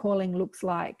sometimes that calling looks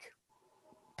like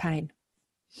pain.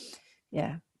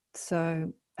 Yeah.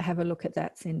 So have a look at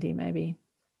that, Cindy, maybe.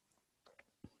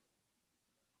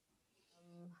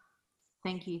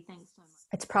 Thank you. Thanks so much.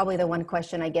 It's probably the one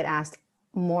question I get asked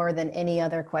more than any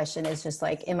other question, is just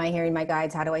like, am I hearing my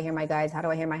guides? How do I hear my guides? How do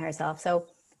I hear my higher self? So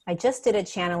I just did a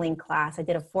channeling class. I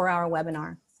did a 4-hour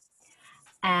webinar.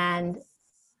 And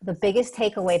the biggest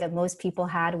takeaway that most people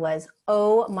had was,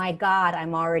 oh my God,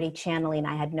 I'm already channeling.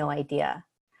 I had no idea.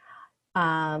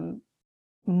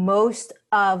 Most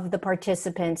of the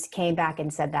participants came back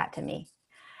and said that to me,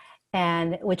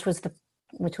 and which was the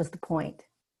point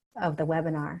of the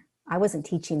webinar. I wasn't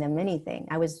teaching them anything.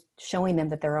 I was showing them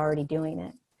that they're already doing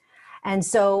it. And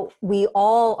so we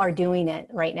all are doing it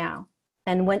right now.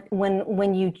 And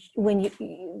when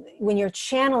you're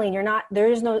channeling,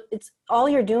 it's all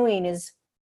you're doing is,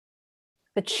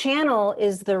 the channel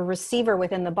is the receiver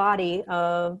within the body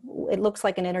of, it looks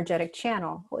like an energetic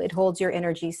channel. It holds your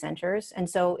energy centers. And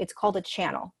so it's called a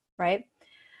channel, right?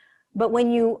 But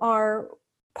when you are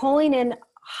pulling in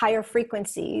higher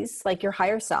frequencies, like your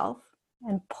higher self,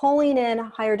 and pulling in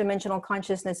higher dimensional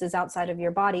consciousnesses outside of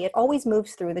your body, it always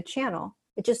moves through the channel.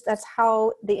 That's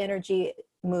how the energy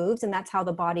moves, and that's how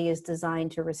the body is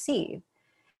designed to receive.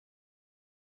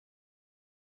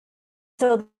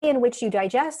 So the way in which you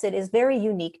digest it is very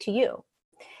unique to you.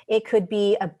 It could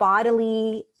be a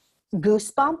bodily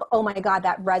goosebump. Oh my God,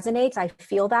 that resonates. I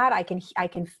feel that. I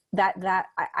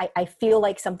feel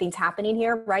like something's happening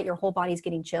here, right? Your whole body's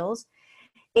getting chills.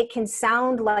 It can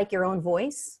sound like your own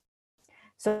voice.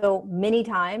 So many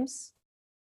times,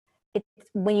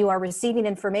 when you are receiving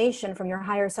information from your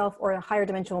higher self or higher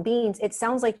dimensional beings, it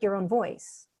sounds like your own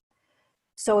voice.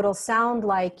 So it'll sound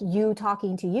like you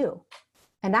talking to you.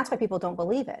 And that's why people don't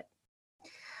believe it.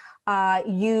 A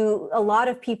lot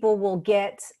of people will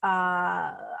get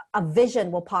a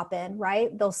vision will pop in,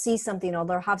 right? They'll see something, or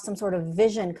they'll have some sort of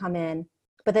vision come in,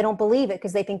 but they don't believe it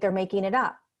because they think they're making it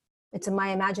up. It's in my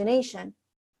imagination.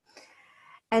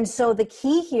 And so the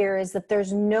key here is that there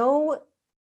is no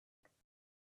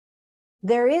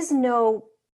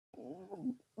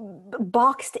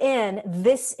boxed in,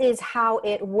 this is how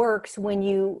it works when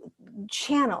you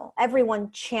channel.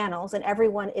 Everyone channels and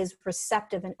everyone is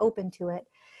receptive and open to it.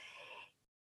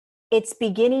 It's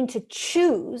beginning to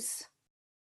choose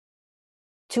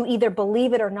to either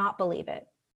believe it or not believe it.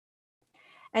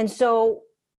 And so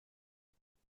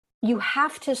you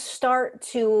have to start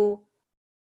to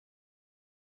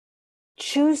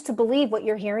choose to believe what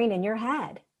you're hearing in your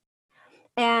head,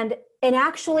 and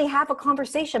actually have a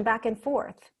conversation back and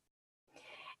forth,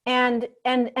 and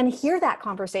hear that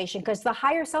conversation, because the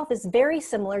higher self is very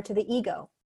similar to the ego.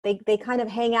 They kind of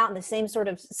hang out in the same sort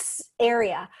of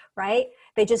area, right?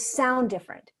 They just sound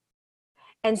different.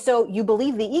 And so you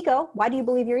believe the ego. Why do you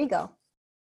believe your ego?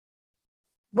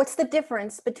 What's the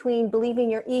difference between believing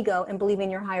your ego and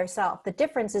believing your higher self? The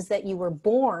difference is that you were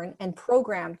born and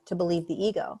programmed to believe the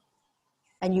ego,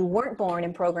 and you weren't born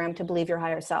and programmed to believe your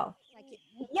higher self.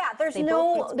 Yeah, there's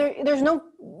no,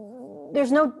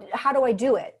 how do I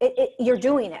do it? You're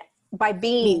doing it by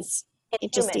being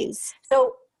it just is.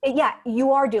 So yeah,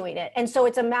 you are doing it. And so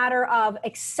it's a matter of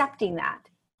accepting that,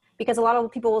 because a lot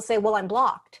of people will say, well, I'm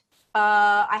blocked.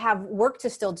 I have work to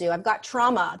still do. I've got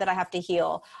trauma that I have to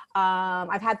heal.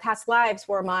 I've had past lives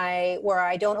where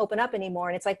I don't open up anymore.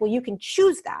 And it's like, well, you can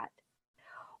choose that,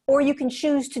 or you can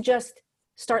choose to just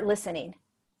start listening.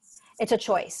 It's a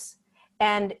choice.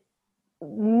 And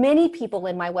many people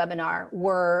in my webinar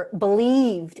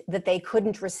believed that they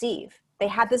couldn't receive. They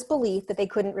had this belief that they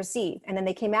couldn't receive. And then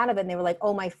they came out of it and they were like,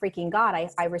 oh my freaking God,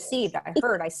 I received, I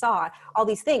heard, I saw all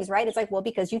these things, right? It's like, well,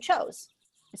 because you chose.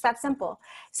 It's that simple.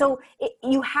 So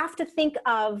you have to think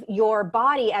of your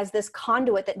body as this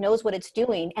conduit that knows what it's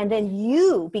doing. And then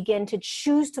you begin to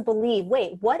choose to believe,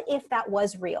 wait, what if that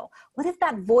was real? What if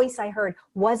that voice I heard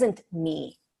wasn't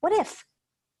me? What if?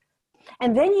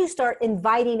 And then you start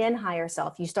inviting in higher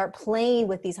self. You start playing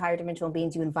with these higher dimensional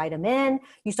beings. You invite them in.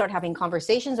 You start having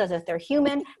conversations as if they're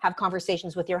human, have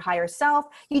conversations with your higher self.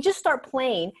 You just start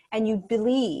playing and you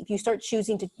believe. You start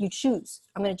choosing you choose.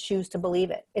 I'm going to choose to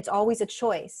believe it. It's always a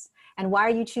choice. And why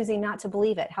are you choosing not to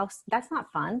believe it? That's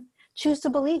not fun. Choose to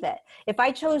believe it. If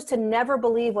I chose to never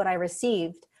believe what I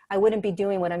received, I wouldn't be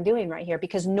doing what I'm doing right here,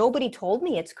 because nobody told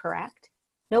me it's correct.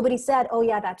 Nobody said, oh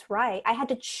yeah, that's right. I had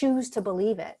to choose to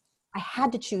believe it. I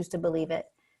had to choose to believe it.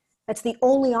 That's the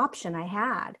only option I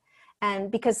had.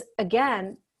 And because,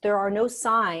 again, there are no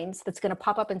signs that's going to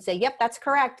pop up and say, yep, that's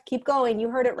correct. Keep going. You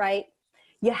heard it right.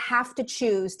 You have to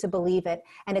choose to believe it.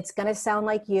 And it's going to sound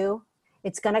like you.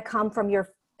 It's going to come from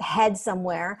your head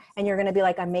somewhere. And you're going to be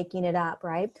like, I'm making it up,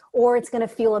 right? Or it's going to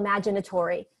feel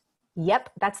imaginatory.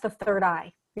 Yep, that's the third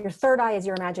eye. Your third eye is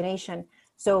your imagination.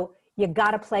 So you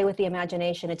got to play with the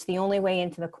imagination. It's the only way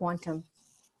into the quantum.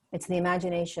 It's the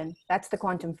imagination. That's the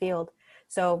quantum field.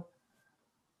 So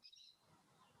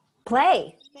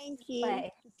play. Thank you.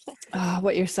 Play. Oh,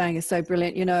 what you're saying is so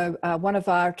brilliant. You know, one of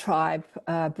our tribe,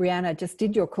 Brianna, just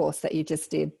did your course that you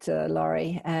just did,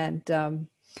 Laurie, and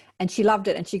she loved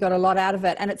it and she got a lot out of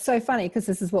it. And it's so funny because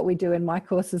this is what we do in my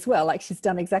course as well. Like, she's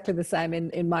done exactly the same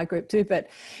in my group too. But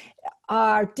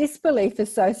our disbelief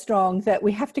is so strong that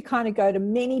we have to kind of go to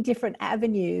many different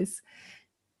avenues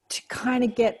to kind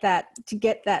of get that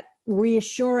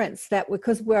reassurance that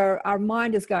because our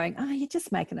mind is going, oh, you're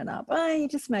just making it up. Oh, you're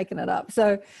just making it up.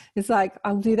 So it's like,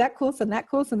 I'll do that course and that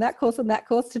course and that course and that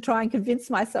course to try and convince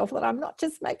myself that I'm not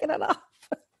just making it up.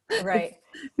 Right.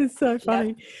 It's so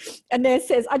funny. Yep. And there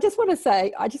says, I just want to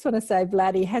say,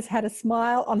 Vladdy has had a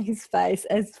smile on his face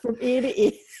as from ear to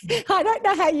ear. I don't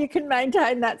know how you can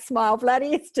maintain that smile,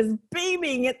 Vladdy. It's just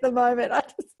beaming at the moment.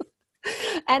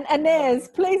 And there's,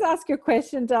 please ask your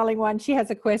question, darling one. She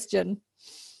has a question.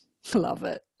 Love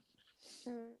it.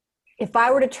 If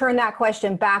I were to turn that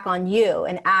question back on you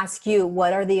and ask you,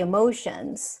 what are the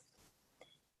emotions?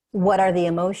 What are the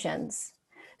emotions?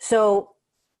 So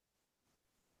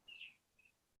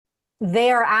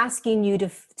they are asking you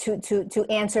to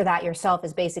answer that yourself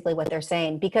is basically what they're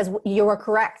saying, because you're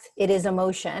correct. It is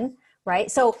emotion, right?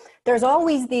 So there's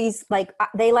always these, like,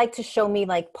 they like to show me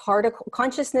like particle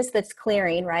consciousness that's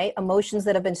clearing, right? Emotions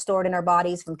that have been stored in our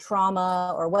bodies from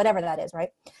trauma or whatever that is, right?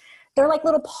 They're like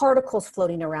little particles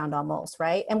floating around almost,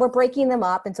 right? And we're breaking them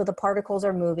up until the particles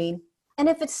are moving. And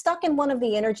if it's stuck in one of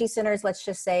the energy centers, let's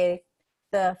just say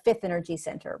the fifth energy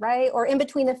center, right? Or in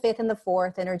between the fifth and the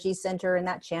fourth energy center in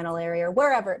that channel area, or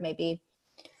wherever it may be.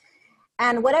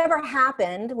 And whatever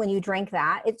happened when you drank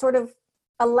that, it sort of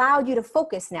allowed you to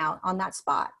focus now on that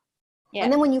spot. Yeah.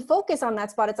 And then when you focus on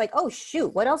that spot, it's like, oh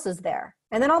shoot, what else is there?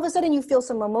 And then all of a sudden you feel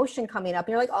some emotion coming up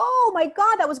and you're like, oh my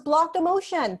God, that was blocked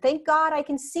emotion. Thank God I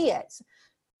can see it.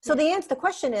 So the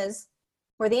question is,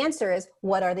 or the answer is,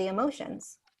 what are the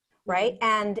emotions? Right?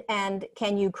 And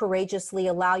can you courageously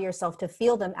allow yourself to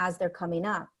feel them as they're coming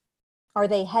up? Are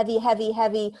they heavy, heavy,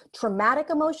 heavy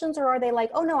traumatic emotions, or are they like,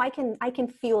 oh no, I can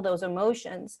feel those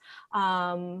emotions?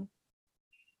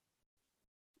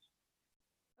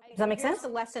 Does that make sense? Here's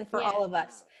the lesson for all of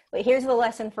us. Wait, here's the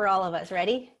lesson for all of us.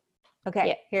 Ready?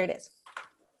 Okay, here it is.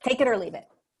 Take it or leave it.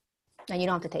 And you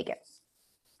don't have to take it.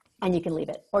 And you can leave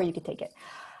it, or you could take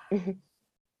it.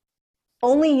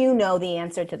 Only you know the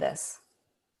answer to this.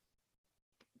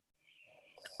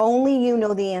 Only you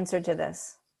know the answer to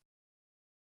this.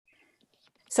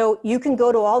 So you can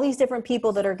go to all these different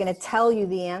people that are going to tell you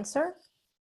the answer.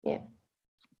 Yeah.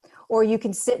 Or you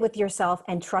can sit with yourself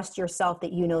and trust yourself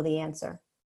that you know the answer.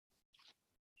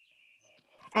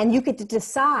 And you get to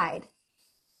decide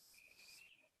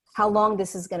how long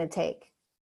this is going to take.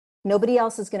 Nobody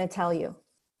else is going to tell you.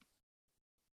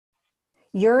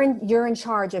 You're in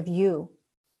charge of you.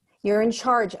 You're in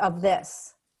charge of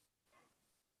this.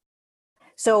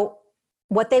 So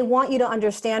what they want you to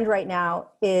understand right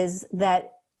now is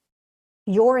that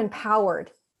you're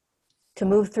empowered to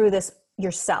move through this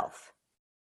yourself.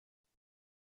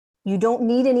 You don't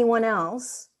need anyone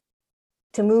else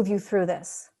to move you through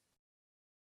this.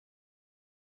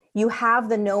 You have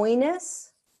the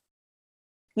knowingness.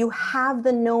 You have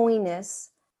the knowingness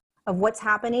of what's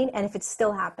happening and if it's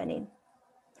still happening.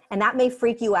 And that may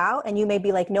freak you out and you may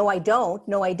be like, no, I don't,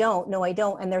 no, I don't, no, I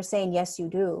don't. And they're saying, yes, you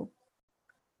do.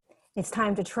 It's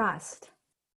time to trust.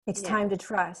 It's time to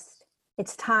trust.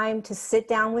 It's time to sit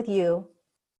down with you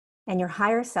and your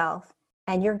higher self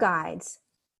and your guides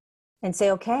and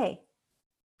say, okay,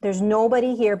 there's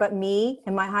nobody here but me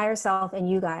and my higher self and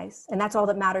you guys. And that's all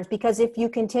that matters. Because if you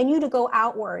continue to go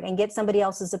outward and get somebody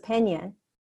else's opinion,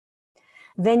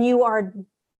 then you are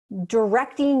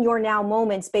directing your now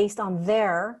moments based on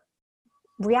their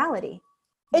reality.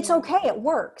 It's okay, it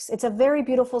works. It's a very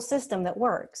beautiful system that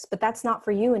works, but that's not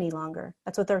for you any longer.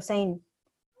 That's what they're saying.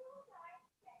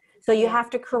 So you have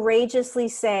to courageously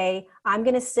say, I'm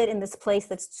going to sit in this place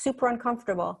that's super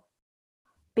uncomfortable,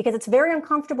 because it's very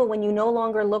uncomfortable when you no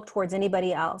longer look towards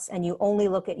anybody else and you only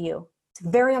look at you. It's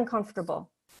very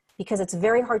uncomfortable because it's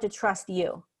very hard to trust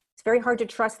you. It's very hard to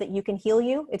trust that you can heal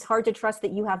you. It's hard to trust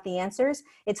that you have the answers.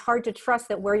 It's hard to trust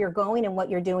that where you're going and what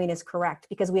you're doing is correct,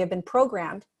 because we have been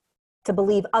programmed to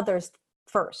believe others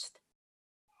first.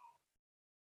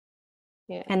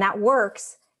 Yeah. And that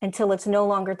works until it's no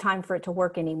longer time for it to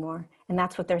work anymore. And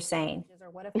that's what they're saying. Or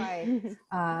what if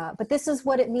I, but this is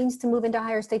what it means to move into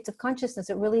higher states of consciousness.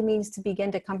 It really means to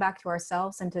begin to come back to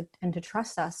ourselves and to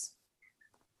trust us.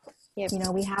 Yep. You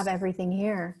know, we have everything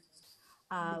here.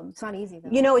 It's not easy though.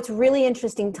 You know, it's really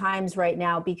interesting times right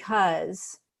now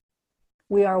because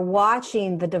we are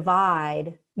watching the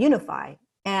divide unify.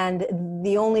 And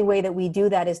the only way that we do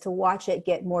that is to watch it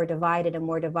get more divided and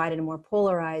more divided and more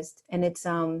polarized. And it's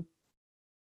a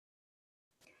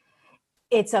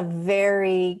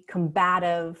very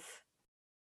combative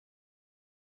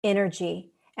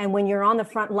energy. And when you're on the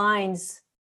front lines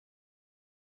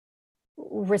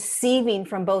receiving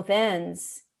from both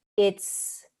ends,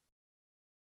 it's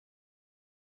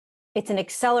an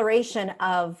acceleration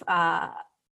of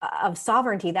of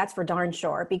sovereignty, that's for darn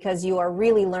sure, because you are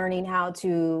really learning how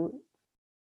to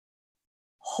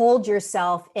hold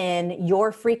yourself in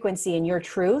your frequency and your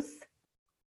truth,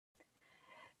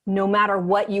 no matter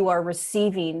what you are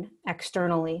receiving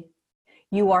externally.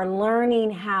 You are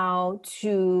learning how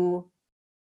to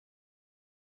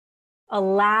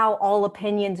allow all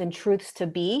opinions and truths to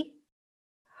be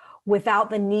without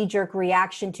the knee-jerk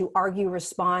reaction to argue,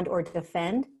 respond, or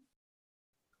defend.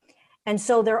 And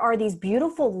so there are these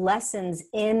beautiful lessons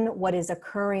in what is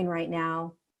occurring right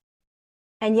now.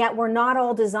 And yet we're not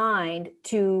all designed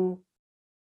to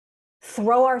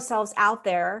throw ourselves out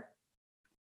there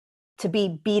to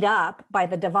be beat up by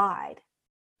the divide,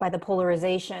 by the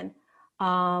polarization.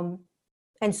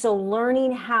 And so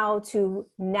learning how to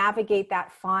navigate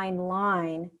that fine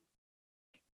line,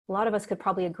 a lot of us could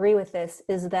probably agree with this,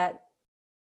 is that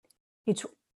it's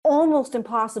almost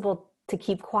impossible to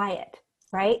keep quiet,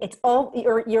 right? It's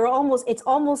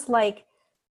almost like,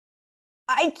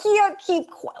 I can't keep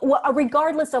quiet,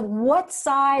 regardless of what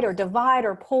side or divide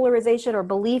or polarization or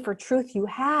belief or truth you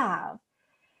have.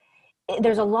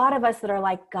 There's a lot of us that are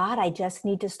like, God, I just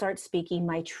need to start speaking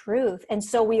my truth. And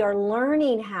so we are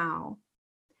learning how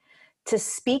to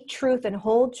speak truth and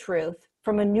hold truth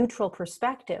from a neutral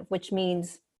perspective, which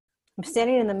means I'm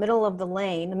standing in the middle of the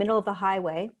lane, the middle of the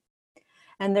highway,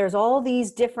 and there's all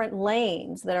these different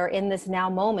lanes that are in this now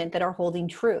moment that are holding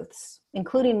truths,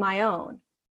 including my own.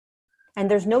 And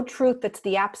there's no truth that's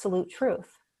the absolute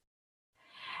truth.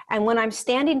 And when I'm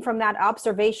standing from that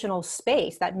observational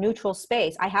space, that neutral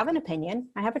space, I have an opinion,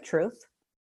 I have a truth.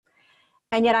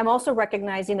 And yet I'm also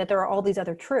recognizing that there are all these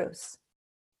other truths.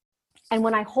 And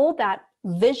when I hold that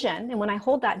vision and when I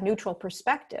hold that neutral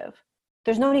perspective,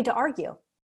 there's no need to argue.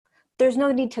 There's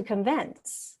no need to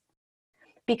convince,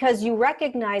 because you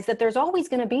recognize that there's always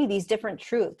going to be these different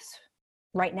truths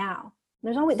right now.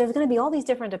 There's going to be all these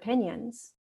different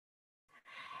opinions.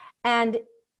 And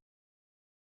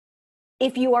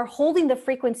if you are holding the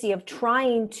frequency of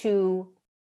trying to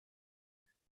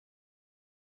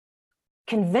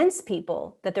convince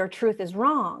people that their truth is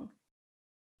wrong,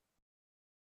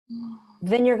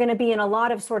 then you're going to be in a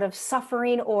lot of sort of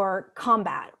suffering or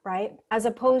combat, right? As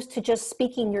opposed to just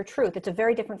speaking your truth. It's a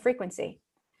very different frequency.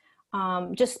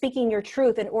 Just speaking your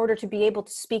truth in order to be able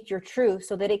to speak your truth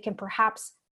so that it can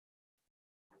perhaps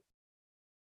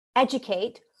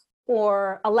educate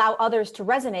or allow others to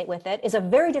resonate with it is a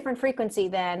very different frequency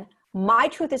than my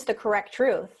truth is the correct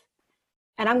truth.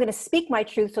 And I'm going to speak my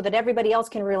truth so that everybody else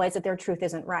can realize that their truth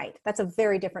isn't right. That's a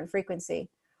very different frequency.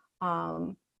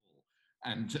 And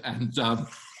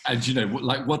you know,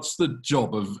 like, what's the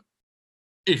job of,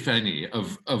 if any,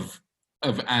 of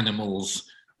animals,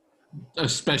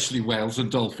 especially whales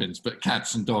and dolphins, but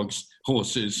cats and dogs,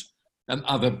 horses, and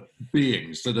other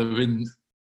beings that are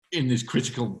in this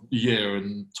critical year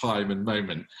and time and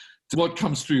moment? What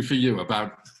comes through for you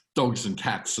about dogs and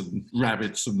cats and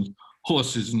rabbits and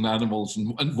horses and animals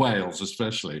and whales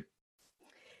especially?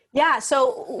 Yeah,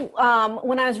 so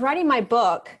when I was writing my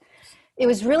book, it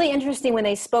was really interesting when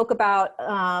they spoke about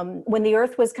when the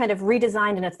Earth was kind of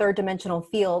redesigned in a third dimensional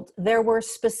field, there were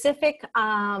specific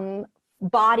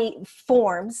body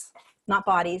forms, not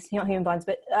bodies, you know, human bodies,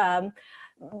 but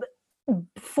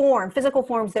physical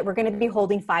forms that were going to be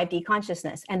holding 5D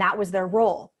consciousness. And that was their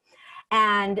role.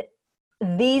 And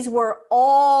these were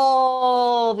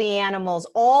all the animals,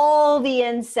 all the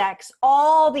insects,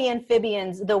 all the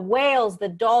amphibians, the whales, the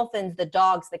dolphins, the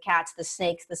dogs, the cats, the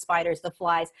snakes, the spiders, the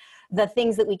flies, the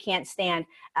things that we can't stand,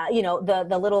 you know,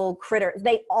 the little critters.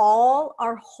 They all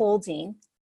are holding,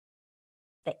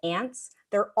 the ants,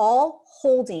 they're all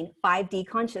holding 5D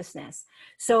consciousness.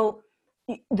 So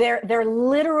they're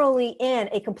literally in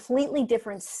a completely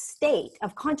different state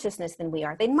of consciousness than we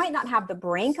are. They might not have the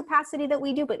brain capacity that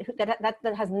we do, but that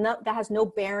has no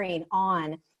bearing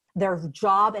on their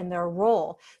job and their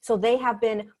role. So they have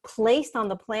been placed on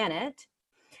the planet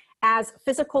as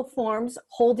physical forms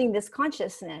holding this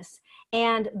consciousness.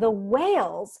 And the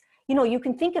whales, you know, you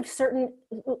can think of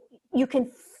you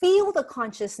can feel the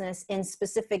consciousness in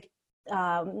specific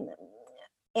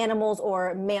animals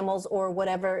or mammals or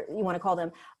whatever you want to call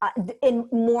them in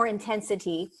more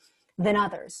intensity than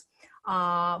others.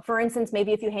 For instance,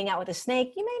 maybe if you hang out with a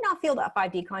snake, you may not feel that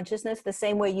 5D consciousness the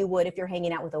same way you would if you're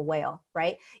hanging out with a whale,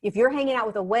 right? If you're hanging out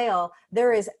with a whale,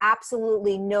 there is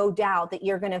absolutely no doubt that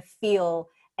you're going to feel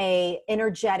a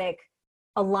energetic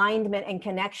alignment and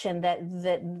connection that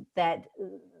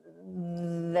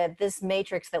this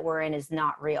matrix that we're in is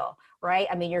not real, right?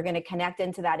 I mean, you're going to connect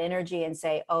into that energy and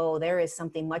say, oh, there is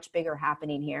something much bigger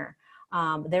happening here.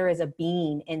 There is a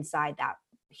being inside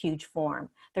huge form.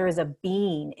 There is a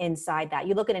being inside that.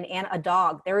 You look at a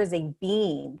dog, there is a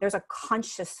being, there's a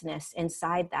consciousness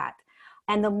inside that.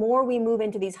 And the more we move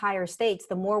into these higher states,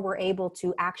 the more we're able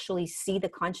to actually see the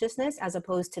consciousness as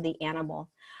opposed to the animal.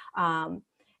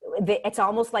 It's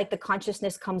almost like the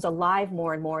consciousness comes alive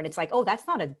more and more. And it's like, oh, that's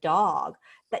not a dog.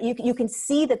 That you can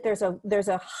see that there's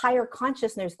a higher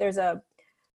consciousness. There's a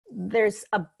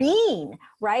being,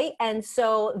 right? And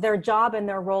so their job and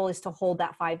their role is to hold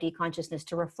that 5D consciousness,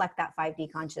 to reflect that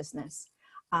 5D consciousness.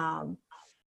 The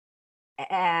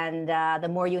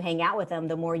more you hang out with them,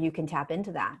 the more you can tap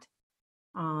into that.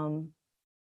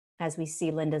 As we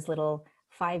see Linda's little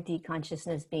 5D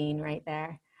consciousness being right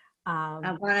there.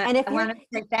 I want to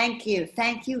say thank you.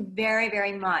 Thank you very,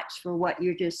 very much for what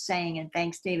you're just saying. And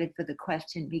thanks, David, for the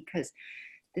question, because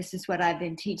this is what I've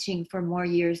been teaching for more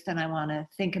years than I want to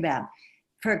think about.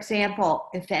 For example,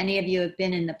 if any of you have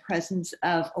been in the presence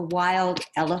of a wild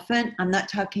elephant, I'm not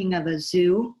talking of a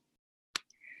zoo,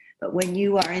 but when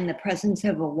you are in the presence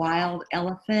of a wild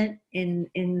elephant in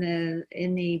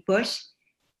the bush,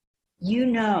 you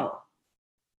know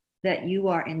that you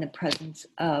are in the presence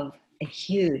of a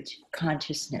huge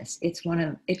consciousness. It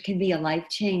can be a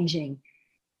life-changing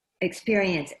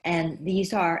experience. And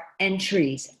these are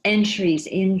entries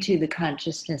into the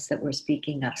consciousness that we're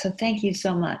speaking of. So thank you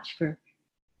so much for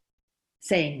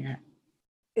saying that.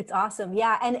 It's awesome.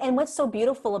 Yeah. And what's so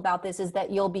beautiful about this is that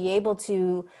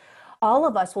all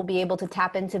of us will be able to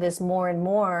tap into this more and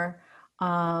more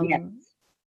Yes.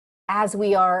 as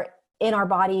we are in our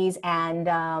bodies and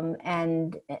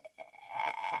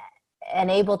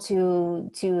able to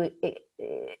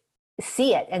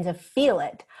see it and to feel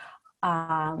it,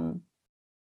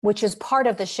 which is part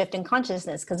of the shift in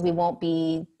consciousness, because we won't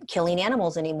be killing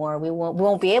animals anymore. We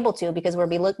won't be able to, because we'll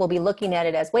be looking at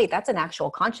it as, wait, that's an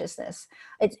actual consciousness.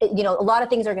 A lot of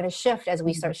things are going to shift as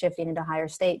we start shifting into higher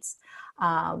states.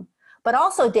 But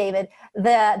also, David,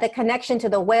 the connection to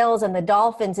the whales and the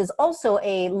dolphins is also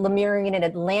a Lemurian and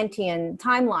Atlantean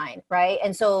timeline, right?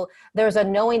 And so there's a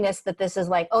knowingness that this is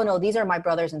like, oh no, these are my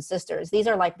brothers and sisters. These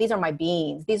are my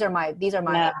beings. These are my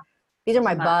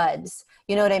buds.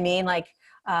 You know what I mean? Like,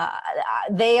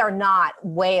 they are not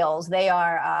whales. They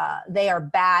are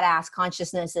badass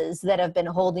consciousnesses that have been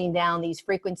holding down these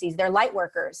frequencies. They're light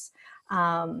workers.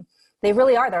 They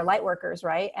really are. They're light workers,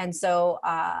 right? And so,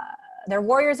 they're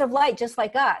warriors of light, just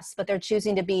like us, but they're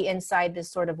choosing to be inside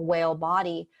this sort of whale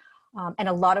body. And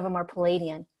a lot of them are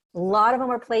Pleiadian. A lot of them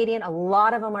are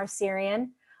Sirian.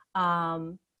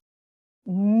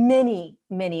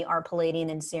 Many are Pleiadian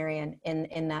and Sirian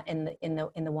in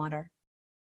the water.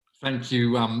 Thank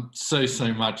you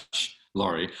so much,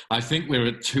 Laurie. I think we're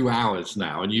at 2 hours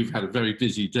now, and you've had a very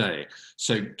busy day.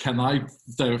 So can I,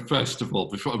 though, first of all,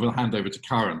 before we'll hand over to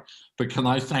Karen, but can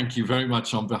I thank you very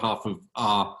much on behalf of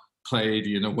our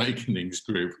Pleiadian Awakenings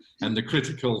group and the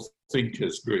Critical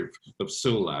Thinkers group of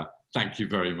Sula. Thank you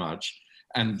very much.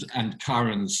 And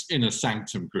Karen's Inner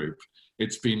Sanctum group.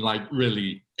 It's been like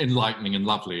really enlightening and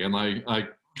lovely, and I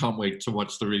can't wait to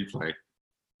watch the replay.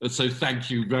 So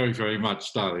thank you very, very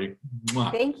much, darling.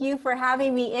 Mwah. Thank you for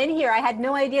having me in here. I had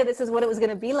no idea this is what it was going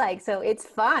to be like. So it's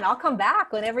fun. I'll come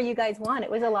back whenever you guys want.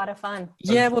 It was a lot of fun.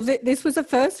 Yeah, well, this was a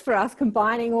first for us,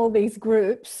 combining all these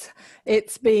groups.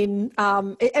 It's been,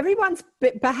 everyone's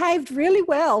behaved really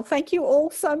well. Thank you all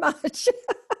so much.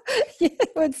 Yeah,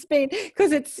 it's been,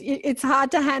 because it's hard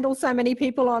to handle so many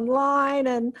people online,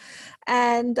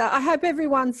 and I hope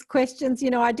everyone's questions,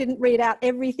 I didn't read out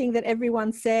everything that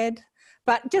everyone said.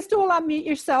 But just all unmute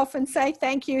yourself and say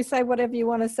thank you. Say whatever you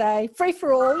want to say. Free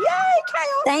for all. Yay,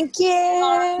 Chaos. Thank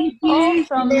you.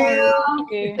 Awesome.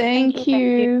 Thank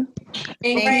you.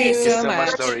 Thank you so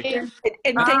much, Laurie.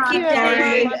 And thank you,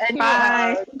 Laurie. And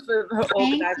Bye.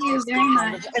 thank you very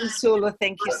much. And Sula,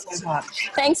 thank you so much.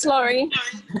 Thanks, Laurie.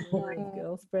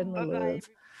 Girls, spread the love.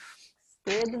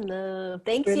 Spread the love.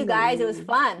 Thanks, Spread you the guys. It love. was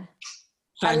fun.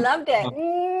 I loved it.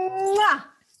 Mwah.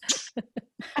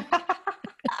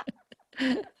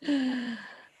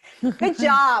 Good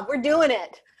job. We're doing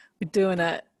it. We're doing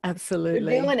it.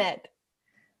 Absolutely. We're doing it.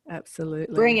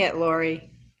 Absolutely. Bring it,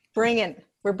 Laurie. We're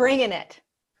bringing it.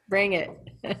 Bring it.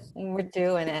 We're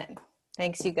doing it.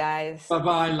 Thanks, you guys.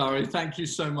 Bye-bye, Laurie. Thank you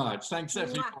so much. Thanks,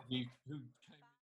 everybody who